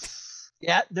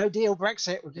 Yeah, no deal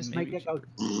Brexit. We'll just Maybe make it go.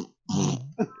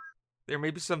 There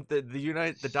may be some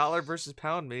the dollar versus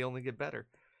pound may only get better.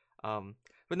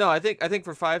 But no, I think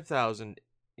for 5,000,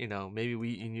 maybe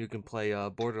we and you can play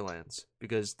Borderlands,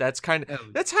 because that's kind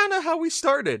of how we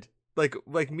started.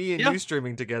 Like me and you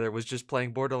streaming together was just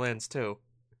playing Borderlands 2.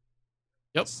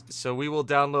 Yep. So we will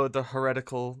download the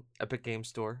heretical Epic Game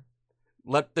Store.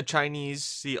 Let the Chinese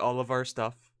see all of our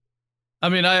stuff. I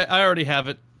mean, I already have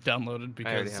it downloaded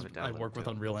because I work with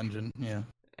Unreal Engine. Yeah.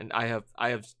 And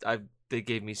they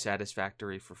gave me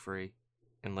Satisfactory for free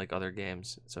in like other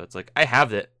games. So it's like I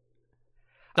have it.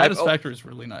 Satisfactory is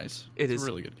really nice. It's a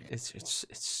really good game.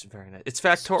 It's very nice. It's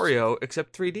Factorio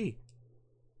except 3D.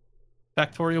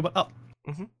 Factorio, but up.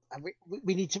 Mm-hmm. And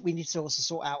we need to also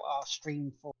sort out our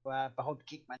stream for Behold the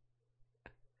Kickman.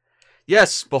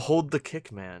 Yes, Behold the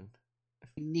Kickman.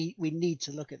 We need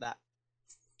to look at that.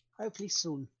 Hopefully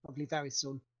soon. Hopefully very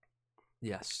soon.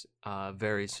 Yes,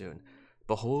 very soon.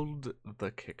 Behold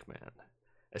the Kickman,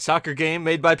 a soccer game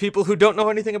made by people who don't know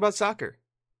anything about soccer.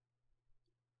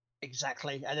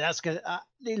 Exactly, and that's gonna.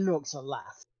 It looks a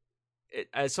laugh.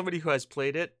 As somebody who has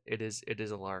played it, it is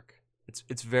a lark.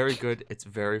 It's very good. It's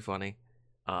very funny.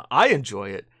 I enjoy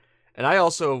it, and I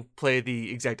also play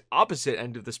the exact opposite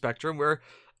end of the spectrum, where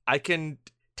I can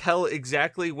tell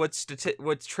exactly what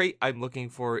trait I'm looking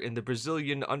for in the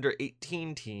Brazilian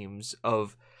under-18 teams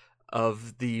of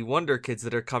the Wonder Kids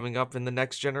that are coming up in the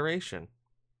next generation.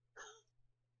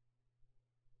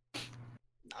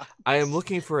 I am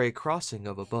looking for a crossing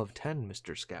of above 10,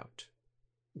 Mr. Scout.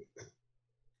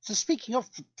 So speaking of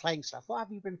playing stuff, what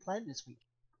have you been playing this week?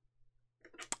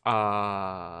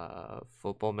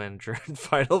 Football Manager and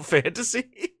Final Fantasy.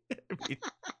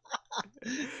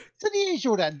 So the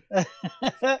usual then.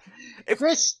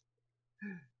 Chris?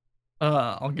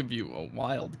 I'll give you a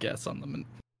wild guess on them.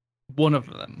 One of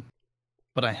them.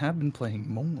 But I have been playing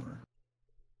more.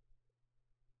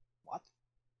 What?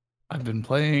 I've been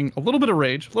playing a little bit of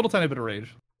Rage. A little tiny bit of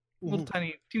Rage. A little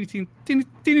tiny tiny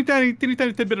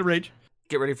bit of Rage.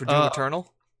 Get ready for Doom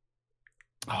Eternal.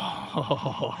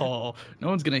 Oh, no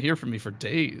one's gonna hear from me for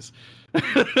days.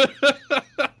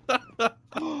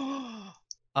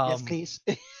 Yes, please.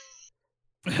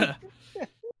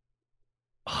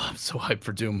 I'm so hyped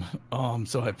for Doom.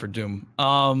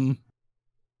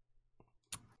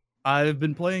 I've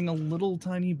been playing a little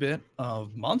tiny bit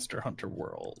of Monster Hunter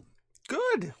World.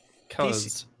 Good.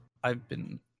 Because I've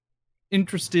been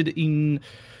interested in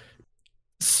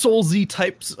Soulsy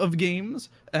types of games,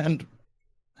 and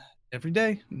every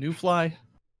day, new fly.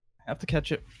 I have to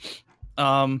catch it.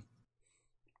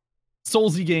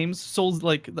 Soulsy games,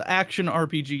 like the action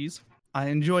RPGs. I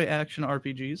enjoy action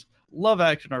RPGs. Love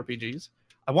action RPGs.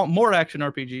 I want more action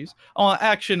RPGs. I want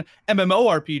action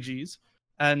MMORPGs.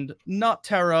 And not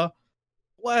Terra.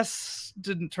 Bless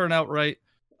didn't turn out right.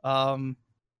 I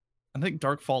think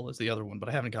Darkfall is the other one, but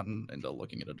I haven't gotten into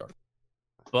looking into Dark.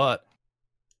 But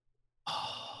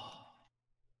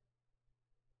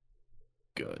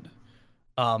good.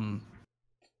 I'm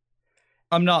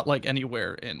not like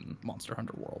anywhere in Monster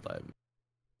Hunter World. I've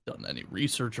done any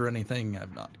research or anything.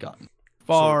 I've not gotten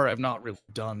far. I've not really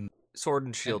done. Sword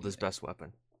and shield is best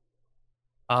weapon.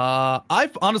 I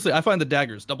find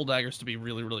the double daggers to be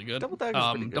really, really good. Double daggers,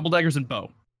 pretty good. Double daggers and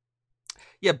bow.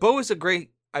 Yeah, bow is a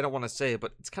great. I don't want to say it,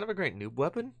 but it's kind of a great noob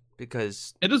weapon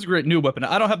because it is a great noob weapon.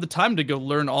 I don't have the time to go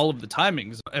learn all of the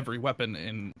timings of every weapon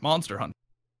in Monster Hunter.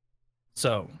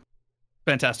 So,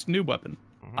 fantastic noob weapon.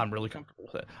 Mm-hmm. I'm really comfortable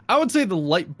with it. I would say the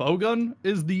light bowgun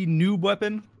is the noob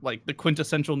weapon, like the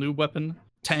quintessential noob weapon.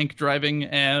 Tank driving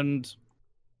and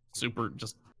super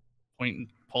just point and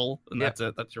pull, and that's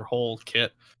it. That's your whole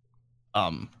kit.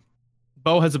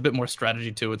 Bow has a bit more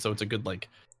strategy to it, so it's a good like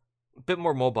a bit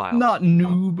more mobile. Not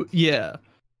noob, yeah.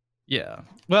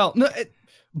 Well, no,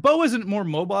 bow isn't more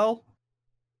mobile.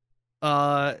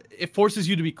 it forces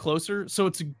you to be closer, so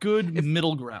it's a good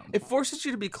middle ground. It forces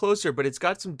you to be closer, but it's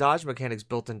got some dodge mechanics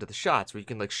built into the shots where you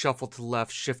can like shuffle to the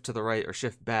left, shift to the right, or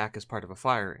shift back as part of a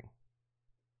firing.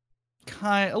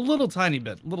 A little tiny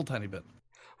bit.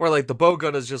 Where like the bow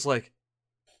gun is just like,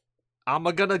 I'm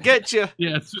gonna get you.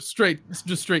 Yeah, it's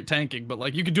just straight tanking, but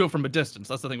like you can do it from a distance.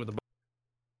 That's the thing with the bow.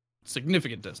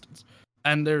 Significant distance.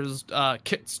 And there's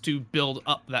kits to build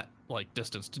up that like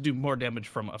distance to do more damage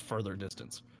from a further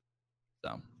distance.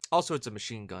 So Also, it's a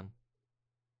machine gun.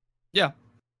 yeah,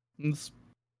 this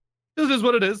is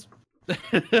what it is.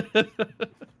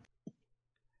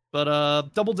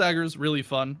 But double dagger's really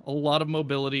fun. A lot of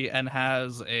mobility and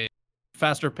has a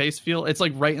faster pace feel. It's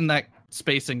like right in that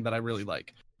spacing that I really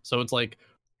like. So it's like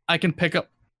I can pick up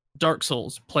Dark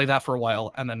Souls, play that for a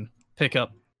while, and then pick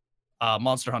up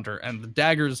Monster Hunter, and the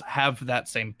daggers have that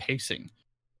same pacing.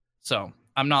 So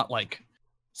I'm not like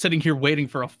sitting here waiting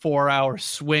for a 4-hour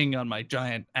swing on my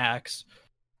giant axe.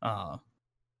 Yeah,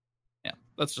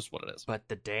 that's just what it is. But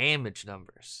the damage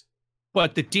numbers.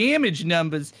 If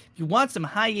you want some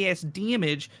high-ass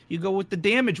damage, you go with the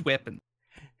damage weapon.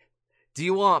 Do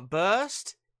you want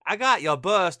burst? I got your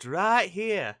burst right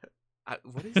here.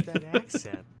 What is that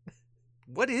accent?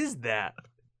 What is that?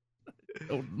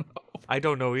 Oh no. I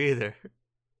don't know either.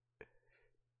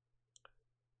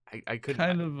 I couldn't.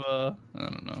 Kind of, I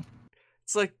don't know.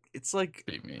 It's like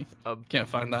Beat me. a Can't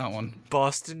find that one.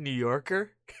 Boston, New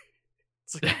Yorker.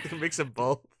 It's like a mix of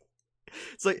both.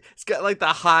 It's like it's got like the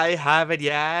high Harvard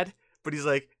yad, but he's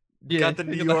like got the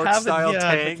New York style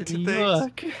tang to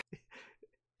things.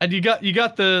 And you got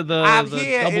the I'm the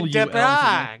here in the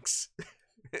Bronx.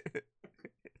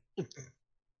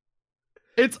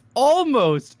 It's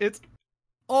almost a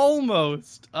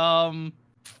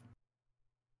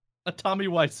Tommy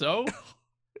Wiseau,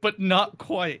 but not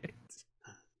quite.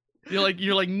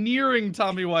 You're like nearing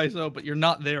Tommy Wiseau, but you're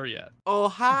not there yet. Oh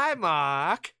hi,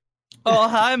 Mark. Oh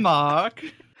hi, Mark.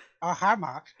 Oh, hi,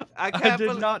 Mark. I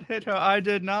did not hit her. I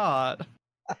did not.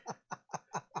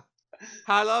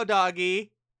 Hello,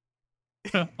 doggy.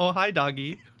 Oh hi,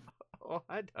 doggy. Oh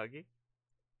hi, doggy.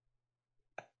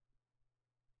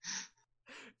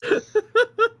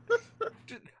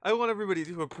 I want everybody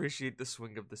to appreciate the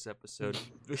swing of this episode.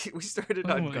 We started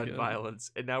on gun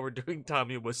violence, and now we're doing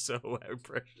Tommy Wiseau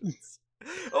impressions.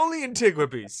 Only in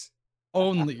Tigwabies.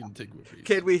 Only in Tigwabies.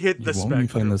 Can we hit the spectrum? You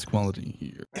won't find this quality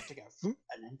here. We have to go and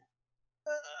then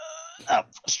up,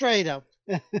 straight up.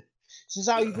 So is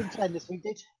that how you've been playing this week,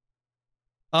 Did?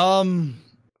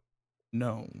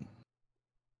 No.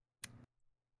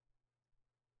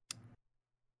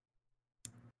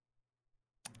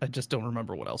 I just don't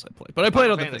remember what else I played, but I played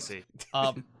other things.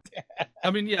 I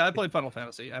mean, yeah, I played Final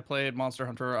Fantasy. I played Monster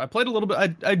Hunter. I played a little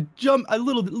bit. I jumped a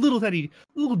little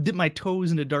dip my toes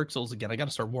into Dark Souls again. I got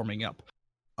to start warming up.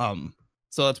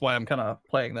 So that's why I'm kind of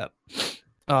playing that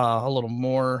a little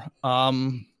more.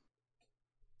 I've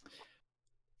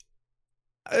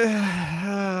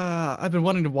been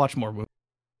wanting to watch more movies,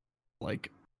 like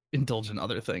indulge in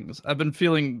other things. I've been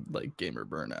feeling like gamer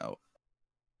burnout.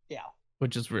 Yeah.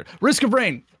 Which is weird. Risk of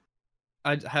Rain.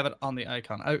 I have it on the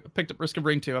icon. I picked up Risk of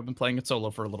Rain 2. I've been playing it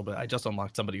solo for a little bit. I just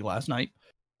unlocked somebody last night.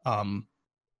 Yeah,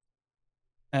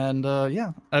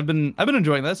 I've been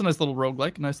enjoying that. It's a nice little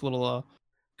roguelike, nice little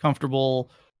comfortable,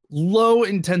 low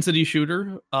intensity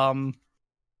shooter. I'm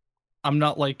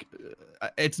not like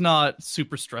it's not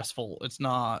super stressful. It's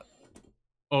not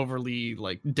overly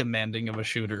like demanding of a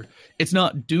shooter. It's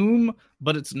not Doom,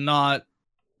 but it's not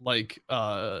like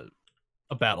a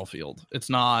Battlefield. It's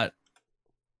not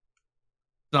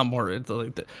more. It's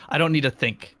like I don't need to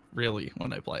think really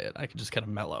when I play it. I can just kind of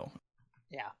mellow.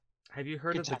 Yeah. Have you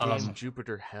heard of the game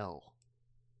Jupiter Hell?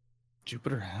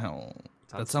 Jupiter Hell.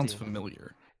 That sounds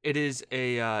familiar. It is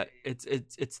a it's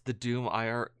the Doom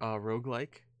IR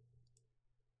roguelike.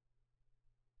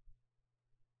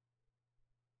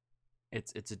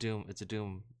 It's a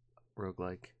Doom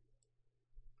roguelike.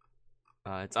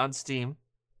 It's on Steam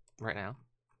right now.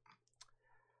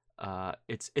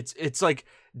 It's like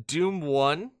Doom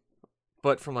 1,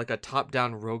 but from like a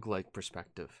top-down roguelike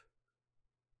perspective.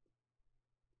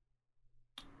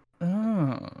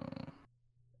 Oh.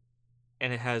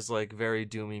 And it has like very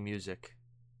doomy music.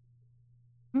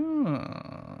 See,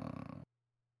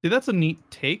 that's a neat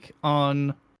take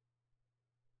on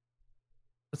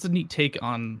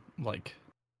like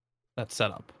that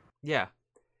setup. Yeah.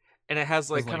 And it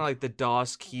has like kind of like the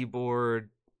DOS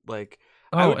keyboard like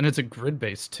and it's a grid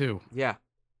base too. Yeah.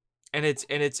 And as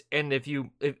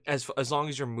long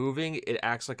as you're moving, it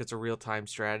acts like it's a real-time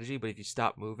strategy, but if you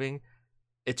stop moving,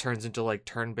 it turns into like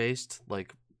turn-based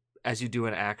like as you do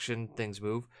an action, things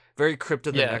move. Very Crypt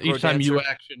of the Necrodancer. Each time you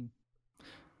action.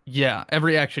 Yeah,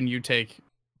 every action you take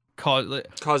causes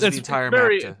the entire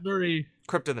very, map to it's very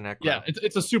Crypt of the Necro. Yeah,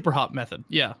 it's a super hot method.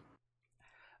 Yeah.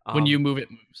 When Um, you move,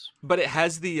 it moves. But it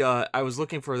has the I was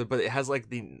looking for it, but it has like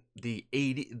the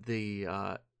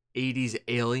 80s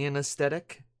alien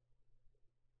aesthetic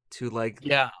to like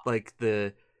Yeah.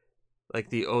 the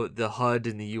HUD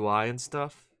and the UI and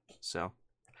stuff. So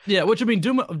Yeah, which I mean,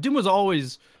 Doom was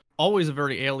always a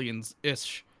very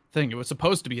aliens-ish thing. It was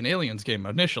supposed to be an aliens game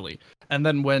initially, and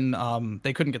then when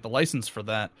they couldn't get the license for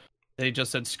that, they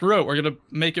just said, "Screw it, we're gonna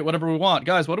make it whatever we want."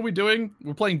 Guys, what are we doing?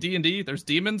 We're playing D&D. There's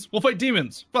demons. We'll fight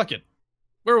demons. Fuck it.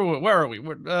 Where are we?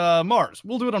 We're Mars.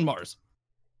 We'll do it on Mars.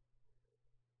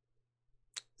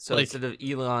 So instead of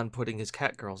Elon putting his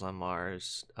cat girls on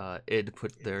Mars, id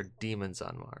put their demons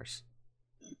on Mars.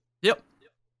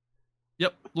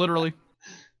 Yep, literally.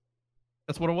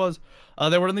 That's what it was.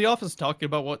 They were in the office talking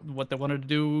about what they wanted to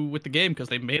do with the game, because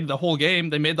they made the whole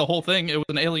game. They made the whole thing. It was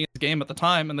an aliens game at the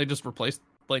time, and they just replaced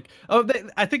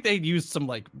I think they used some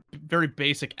like very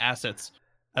basic assets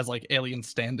as like alien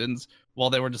stand-ins while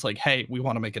they were just like, hey, we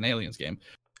want to make an aliens game.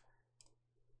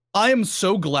 I am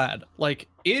so glad. Like,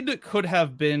 id could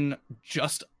have been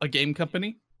just a game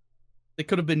company. It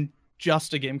could have been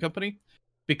just a game company,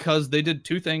 because they did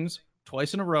two things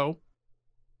twice in a row.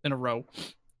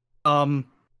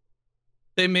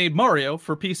 They made Mario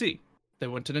for PC. They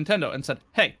went to Nintendo and said,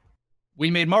 hey,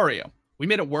 we made Mario. We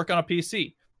made it work on a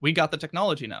PC. We got the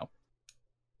technology now.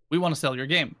 We want to sell your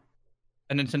game.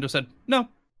 And Nintendo said, no,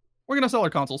 we're going to sell our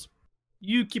consoles.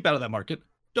 You keep out of that market.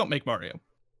 Don't make Mario.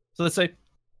 So they say,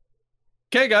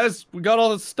 okay, guys, we got all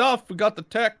this stuff. We got the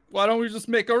tech. Why don't we just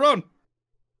make our own?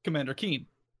 Commander Keen.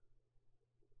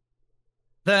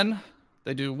 Then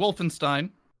they do Wolfenstein.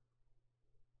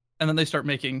 And then they start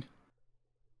making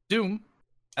Doom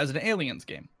as an aliens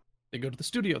game. They go to the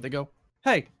studio. They go,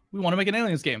 hey, we want to make an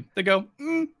aliens game. They go,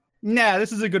 nah,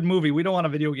 this is a good movie. We don't want a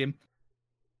video game.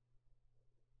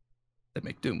 They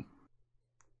make Doom.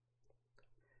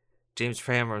 James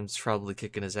Cameron's probably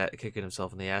kicking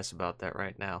himself in the ass about that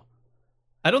right now.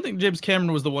 I don't think James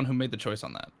Cameron was the one who made the choice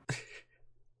on that.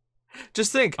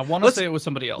 Just think. I want to say it was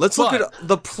somebody else. Let's look at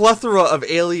the plethora of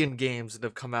alien games that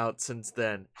have come out since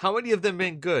then. How many of them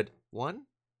been good? One?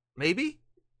 Maybe?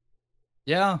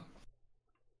 Yeah.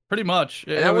 Pretty much.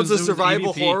 And that was a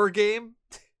survival horror game?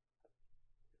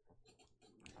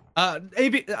 I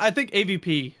think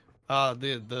AVP,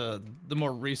 the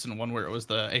more recent one where it was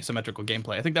the asymmetrical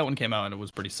gameplay. I think that one came out and it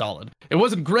was pretty solid. It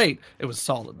wasn't great. It was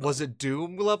solid. Was it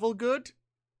Doom level good?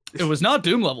 It was not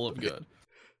Doom level of good.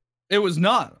 It was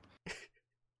not.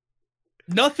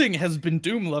 Nothing has been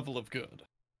Doom level of good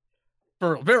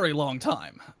for a very long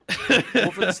time.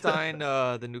 Wolfenstein,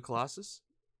 the New Colossus?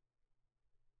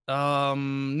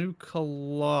 New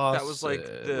Colossus. That was like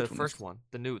the first one.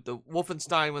 The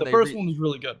Wolfenstein when the first one was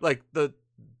really good. Like the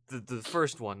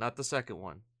first one, not the second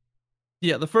one.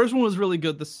 Yeah, the first one was really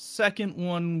good. The second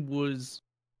one was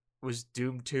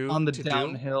Doom 2 on the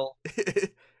downhill.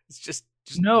 It's just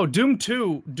no, Doom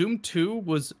 2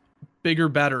 was bigger,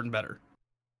 badder, and better.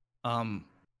 Are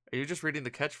you just reading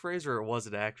the catchphrase, or was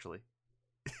it actually?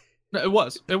 No, it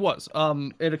was.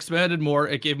 It expanded more.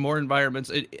 It gave more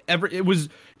environments. It was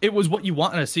what you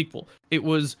want in a sequel. It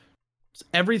was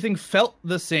everything felt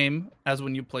the same as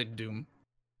when you played Doom,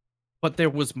 but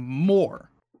there was more.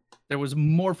 There was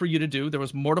more for you to do. There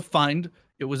was more to find.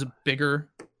 It was bigger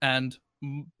and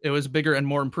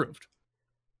more improved.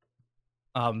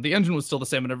 The engine was still the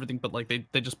same and everything, but like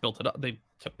they just built it up. They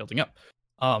kept building up.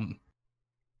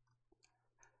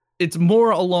 It's more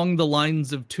along the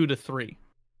lines of 2 to 3.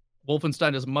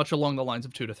 Wolfenstein is much along the lines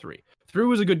of 2 to 3. 3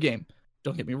 was a good game.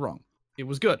 Don't get me wrong. It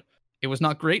was good. It was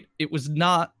not great. It was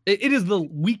not. It is the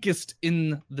weakest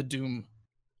in the Doom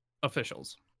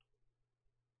officials.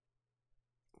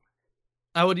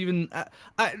 I would even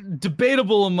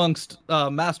debatable amongst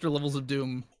master levels of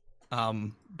Doom,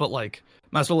 but like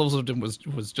master levels of Doom was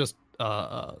just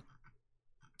a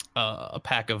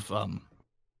pack of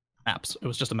maps. It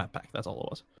was just a map pack. That's all it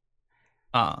was.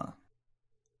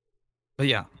 But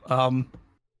yeah,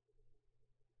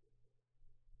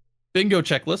 bingo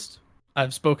checklist.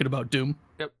 I've spoken about Doom.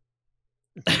 Yep.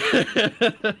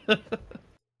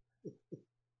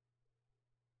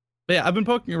 But yeah, I've been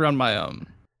poking around my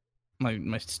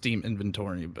my Steam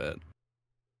inventory, but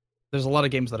there's a lot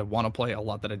of games that I want to play, a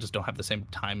lot that I just don't have the same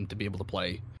time to be able to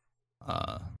play.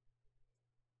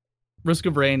 Risk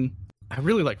of Rain. I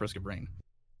really like Risk of Rain.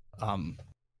 I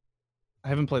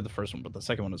haven't played the first one, but the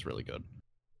second one is really good.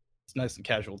 It's nice and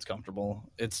casual. It's comfortable.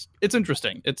 It's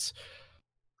interesting. It's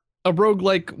a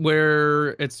roguelike where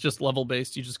it's just level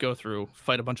based. You just go through,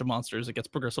 fight a bunch of monsters. It gets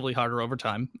progressively harder over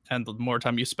time, and the more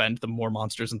time you spend, the more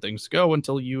monsters and things go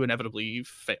until you inevitably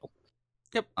fail.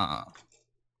 Yep.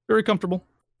 Very comfortable,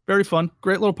 very fun,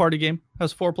 great little party game.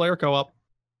 Has 4-player co-op.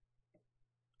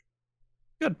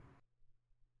 Good.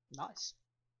 Nice.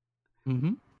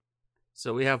 Mm-hmm.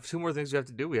 So we have 2 more things we have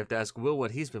to do. We have to ask Will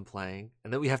what he's been playing,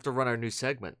 and then we have to run our new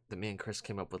segment that me and Chris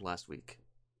came up with last week.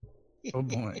 Oh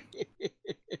boy.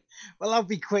 Well, I'll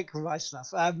be quick with my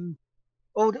stuff.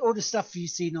 All the stuff you've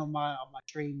seen on my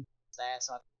stream there,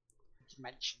 so I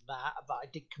mentioned that. But I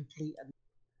did complete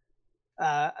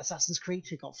an Assassin's Creed.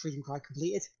 I got Freedom Cry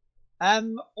completed.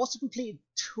 Also completed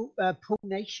Pool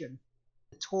Nation,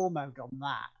 the tour mode on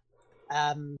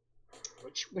that.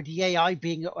 Which with the AI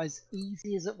being as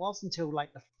easy as it was until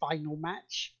like the final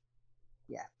match.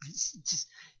 Yeah, it's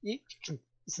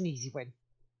an easy win.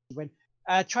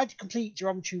 Tried to complete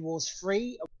Geometry Wars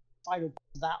 3, final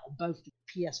boss of that on both the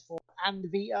PS4 and the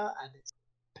Vita, and it's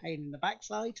a pain in the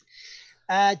backside.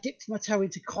 Dipped my toe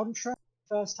into Contra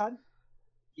first time.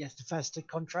 Yes, the first to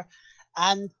Contra.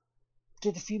 And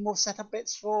did a few more setup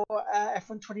bits for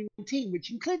F1 2019, which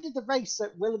included the race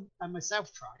that Will and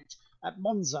myself tried at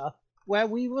Monza, where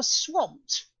we were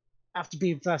swamped after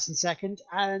being first and second,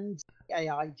 and the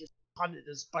AI just punted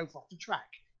us both off the track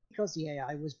because the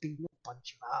AI was being a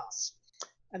bunch of ass.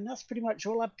 And that's pretty much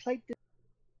all I've played this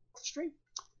stream.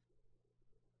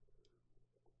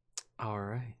 All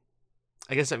right.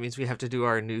 I guess that means we have to do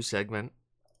our new segment,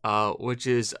 which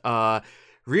is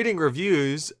reading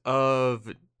reviews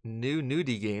of new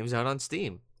nudie games out on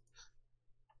Steam.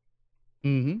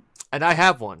 Mm-hmm. And I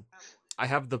have one. I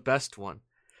have the best one.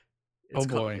 Oh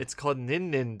boy. It's called Nin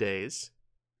Nin Days.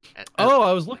 Oh,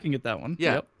 I was looking at that one.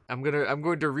 Yeah. Yep. I'm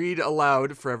going to read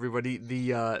aloud for everybody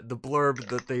the blurb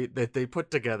that they put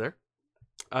together,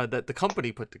 that the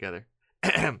company put together.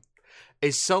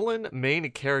 A sullen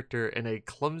main character and a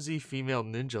clumsy female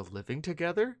ninja living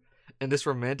together in this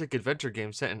romantic adventure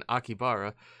game set in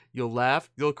Akihabara. You'll laugh,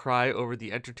 you'll cry over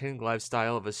the entertaining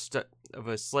lifestyle of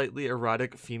a slightly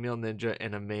erotic female ninja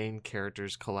and a main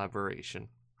character's collaboration.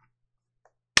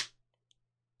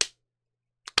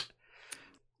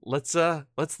 Let's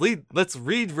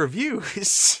read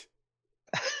reviews.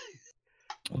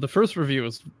 Well, the first review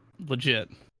is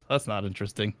legit. That's not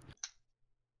interesting.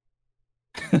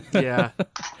 Yeah.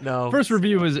 No. First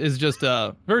review is just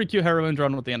a very cute heroine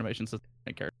drawn with the animation system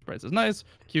and character sprites is nice.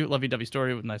 Cute, lovey-dovey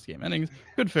story with nice game endings.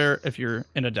 Good fare if you're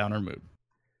in a downer mood.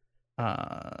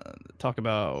 Talk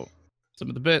about some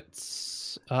of the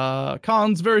bits.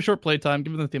 Cons, very short playtime,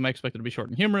 given the theme I expected to be short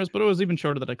and humorous, but it was even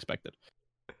shorter than I expected.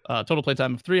 Total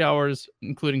playtime of 3 hours,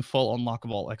 including full unlock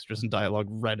of all extras and dialogue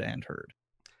read and heard.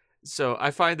 So I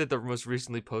find that the most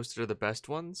recently posted are the best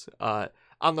ones. On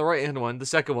the right-hand one, the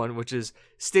second one, which is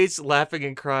states laughing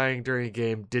and crying during a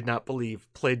game, did not believe,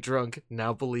 played drunk,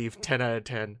 now believe, 10 out of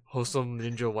 10, wholesome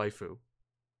ninja waifu.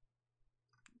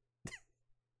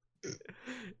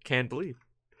 Can't believe.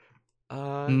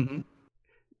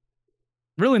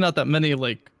 Really not that many,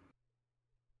 like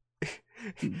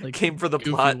came for the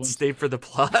plot, ones. stayed for the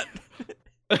plot.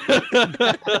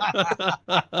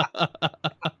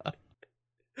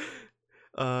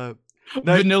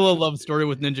 Vanilla love story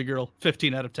with Ninja Girl,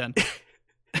 15 out of 10.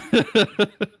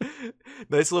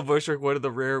 Nice little voice work. One of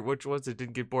the rare which ones that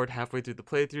didn't get bored halfway through the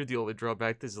playthrough. The only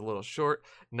drawback is a little short.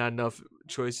 Not enough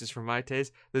choices for my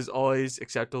taste. There's always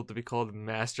acceptable to be called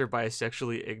master by a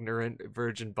sexually ignorant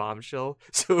virgin bombshell.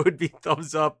 So it would be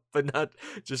thumbs up, but not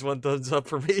just one thumbs up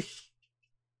for me.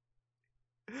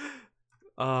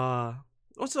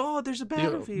 There's a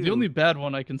bad review. The only bad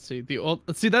one I can see.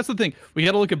 See, that's the thing. We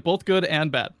got to look at both good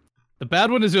and bad. The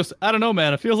bad one is just, I don't know,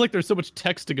 man. It feels like there's so much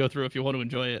text to go through if you want to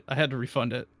enjoy it. I had to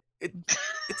refund it.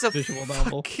 It's a visual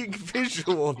novel. fucking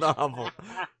visual novel.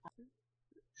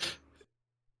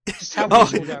 Just how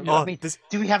visual though. I mean,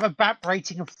 do we have a BAP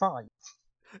rating of 5?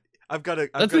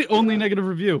 That's the only negative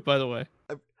review, by the way.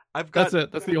 That's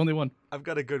it. That's the only one. I've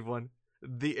got a good one.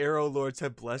 The Arrow Lords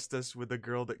have blessed us with a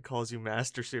girl that calls you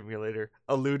Master Simulator.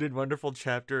 A looted, wonderful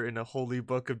chapter in a holy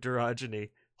book of Durogeny.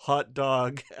 Hot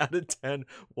dog out of 10.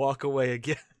 Walk away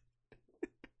again.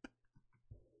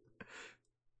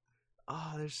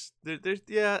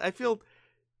 Yeah, I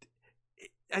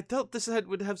thought this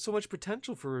would have so much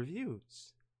potential for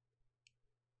reviews.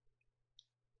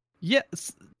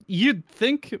 Yes, you'd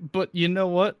think, but you know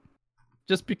what?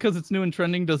 Just because it's new and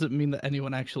trending doesn't mean that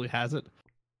anyone actually has it.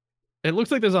 It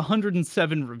looks like there's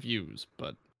 107 reviews,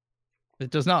 but it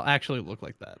does not actually look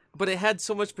like that. But it had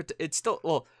so much. It's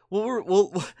still we'll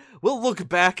look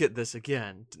back at this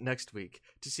again next week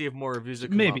to see if more reviews are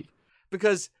coming. Maybe up.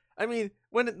 Because I mean,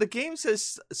 when the game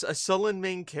says a sullen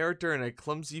main character and a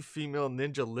clumsy female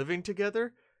ninja living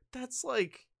together, that's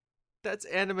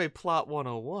anime plot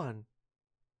 101.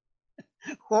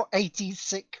 What 80s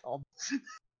sitcom?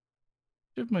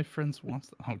 If my friends wants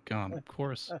them. Oh god, of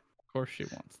course she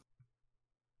wants them.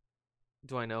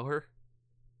 Do I know her?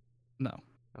 No.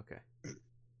 Okay.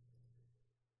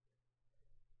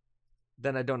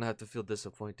 Then I don't have to feel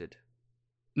disappointed.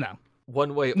 No.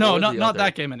 One way No, or not the other.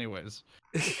 that game anyways.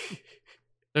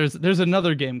 There's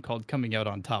another game called Coming Out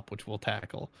on Top, which we'll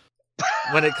tackle.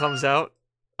 When it comes out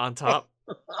on top.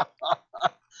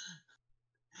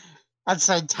 I'd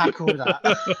say tackle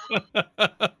that.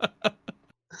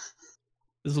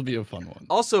 This will be a fun one.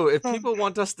 Also, if people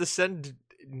want us to send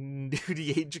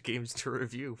nudie age games to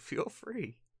review, feel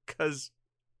free. Because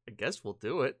I guess we'll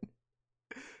do it.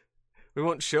 We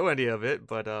won't show any of it,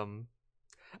 but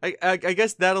I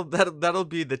guess that'll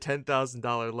be the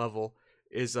 $10,000 level.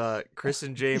 Is Chris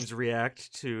and James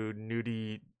react to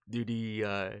nudie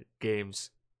games.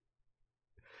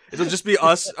 It'll just be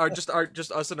us,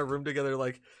 just us in a room together.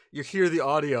 Like you hear the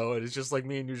audio, and it's just like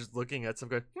me and you just looking at some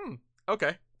going,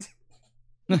 okay.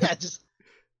 Yeah, just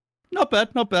not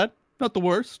bad, not the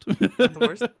worst. Not the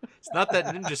worst. It's not that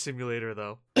Ninja Simulator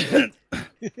though.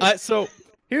 So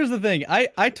here's the thing.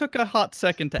 I took a hot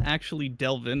second to actually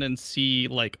delve in and see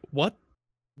like what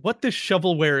this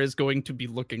shovelware is going to be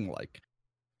looking like.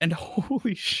 And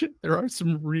holy shit, there are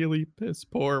some really piss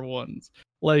poor ones.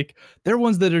 Like they're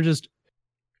ones that are just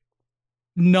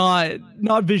not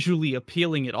visually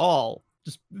appealing at all.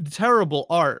 Just terrible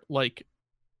art, like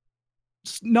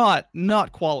just not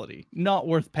quality, not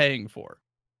worth paying for.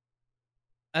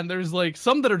 And there's like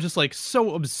some that are just like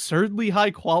so absurdly high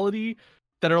quality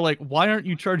that are like, why aren't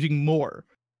you charging more?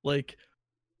 Like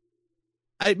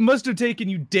it must have taken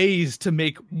you days to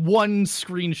make one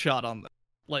screenshot on them.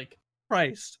 Like,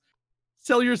 Christ.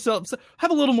 Sell yourself,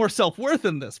 have a little more self-worth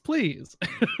in this, please.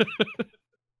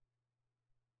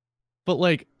 But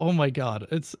like, oh my god,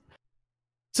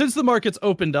 since the market's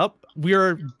opened up, we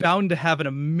are bound to have an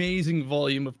amazing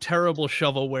volume of terrible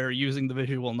shovelware using the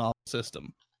visual novel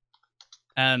system.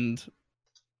 And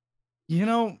you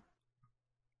know,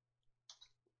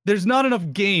 there's not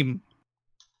enough game.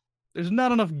 There's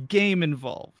not enough game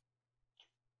involved.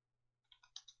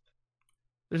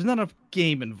 There's not enough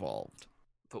game involved.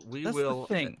 But we That's will. The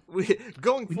thing.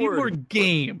 Going we forward, need more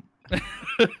game.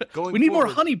 Going we need forward,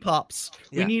 more honey pops.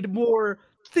 Yeah. We need more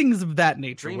things of that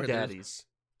nature. Dream Daddies.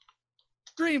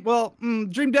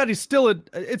 Dream Daddy's still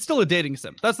a dating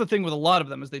sim. That's the thing with a lot of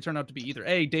them, is they turn out to be either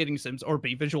A, dating sims, or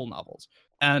B, visual novels.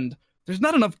 And there's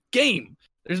not enough game.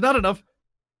 There's not enough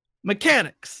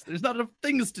mechanics. There's not enough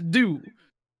things to do.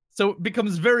 So it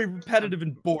becomes very repetitive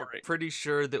and boring. Pretty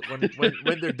sure that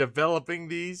when they're developing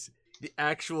these, the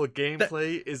actual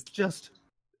gameplay is just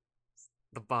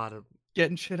the bottom.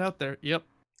 Getting shit out there. Yep.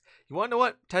 You want to know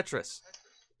what? Tetris.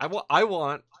 I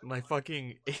want my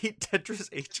fucking 8 Tetris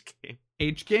H game.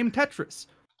 H game Tetris.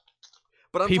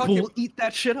 But People will eat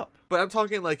that shit up. But I'm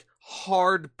talking like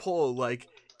hard pull. Like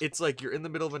it's like you're in the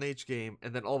middle of an H game,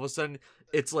 and then all of a sudden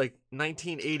it's like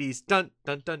 1980s dun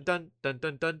dun dun dun dun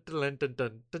dun dun dun dun dun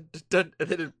dun dun, dun, and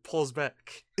then it pulls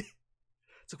back.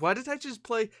 It's like, why did I just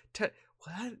play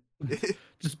what?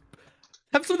 Just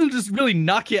have something just really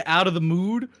knock you out of the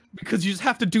mood because you just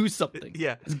have to do something.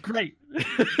 Yeah, it's great.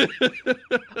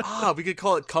 We could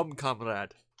call it Come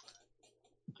Comrade.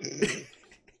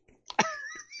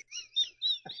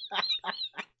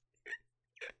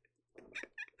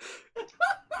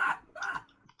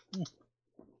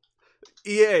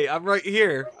 EA, I'm right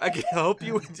here. I can help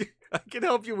you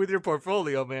with your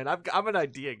portfolio, man. I'm an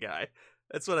idea guy.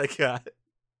 That's what I got.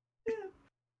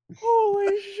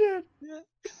 Holy shit.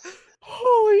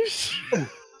 Holy shit.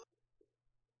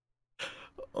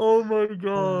 Oh my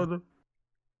god.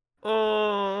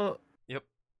 Yep.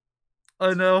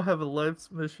 I now have a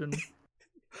life's mission.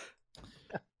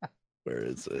 Where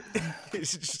is it?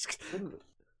 Just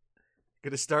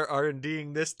gonna start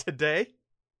R&Ding this today.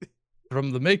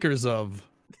 From the makers of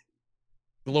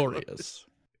Glorious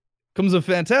comes a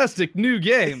fantastic new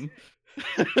game.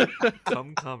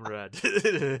 Come Comrade.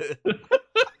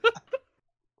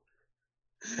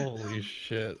 Holy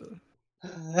shit.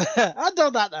 I know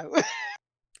that though.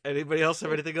 Anybody else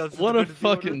have anything else? What a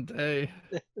fucking day.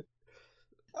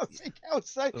 Nothing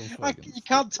else. You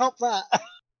can't top that.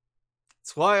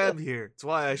 It's why I'm here. It's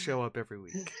why I show up every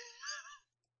week.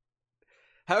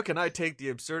 How can I take the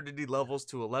absurdity levels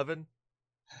to 11?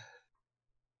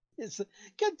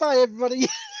 Goodbye, everybody.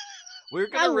 We're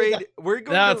gonna raid.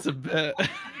 That's a bit.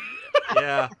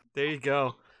 Yeah, there you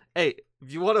go. Hey,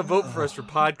 if you want to vote for us for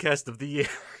Podcast of the Year,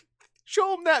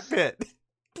 Show him that bit,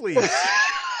 please.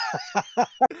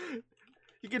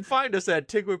 You can find us at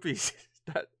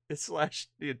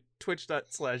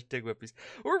Twitch.tv/Tigwhippies.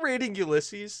 We're rating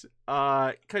Ulysses,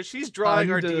 cause she's drawing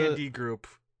our D&D group.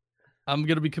 I'm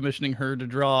gonna be commissioning her to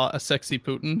draw a sexy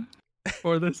Putin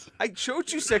for this. I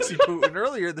showed you sexy Putin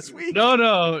earlier this week. No.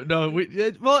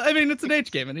 Well, I mean, it's an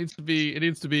H game. It needs to be. It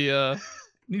needs to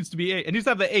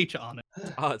have the H on it.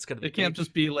 Oh, it's gonna be. It can't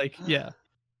just be like, yeah.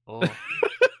 Oh.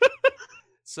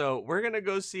 So we're gonna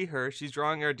go see her. She's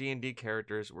drawing our D&D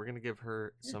characters. We're gonna give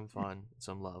her some fun,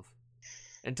 some love.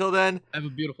 Until then, I have a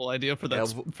beautiful idea for that.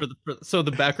 So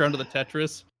the background of the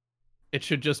Tetris, it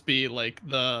should just be like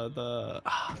the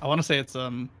I want to say it's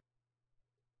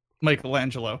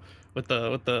Michelangelo with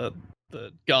the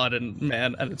god and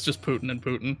man, and it's just Putin and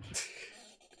Putin.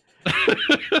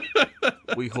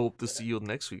 We hope to see you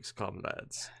next week's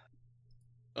comrades.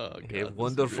 Oh, God, a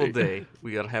wonderful day.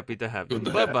 We are happy to have you.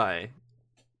 Good Bye-bye.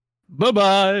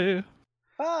 Bye-bye.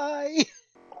 Bye.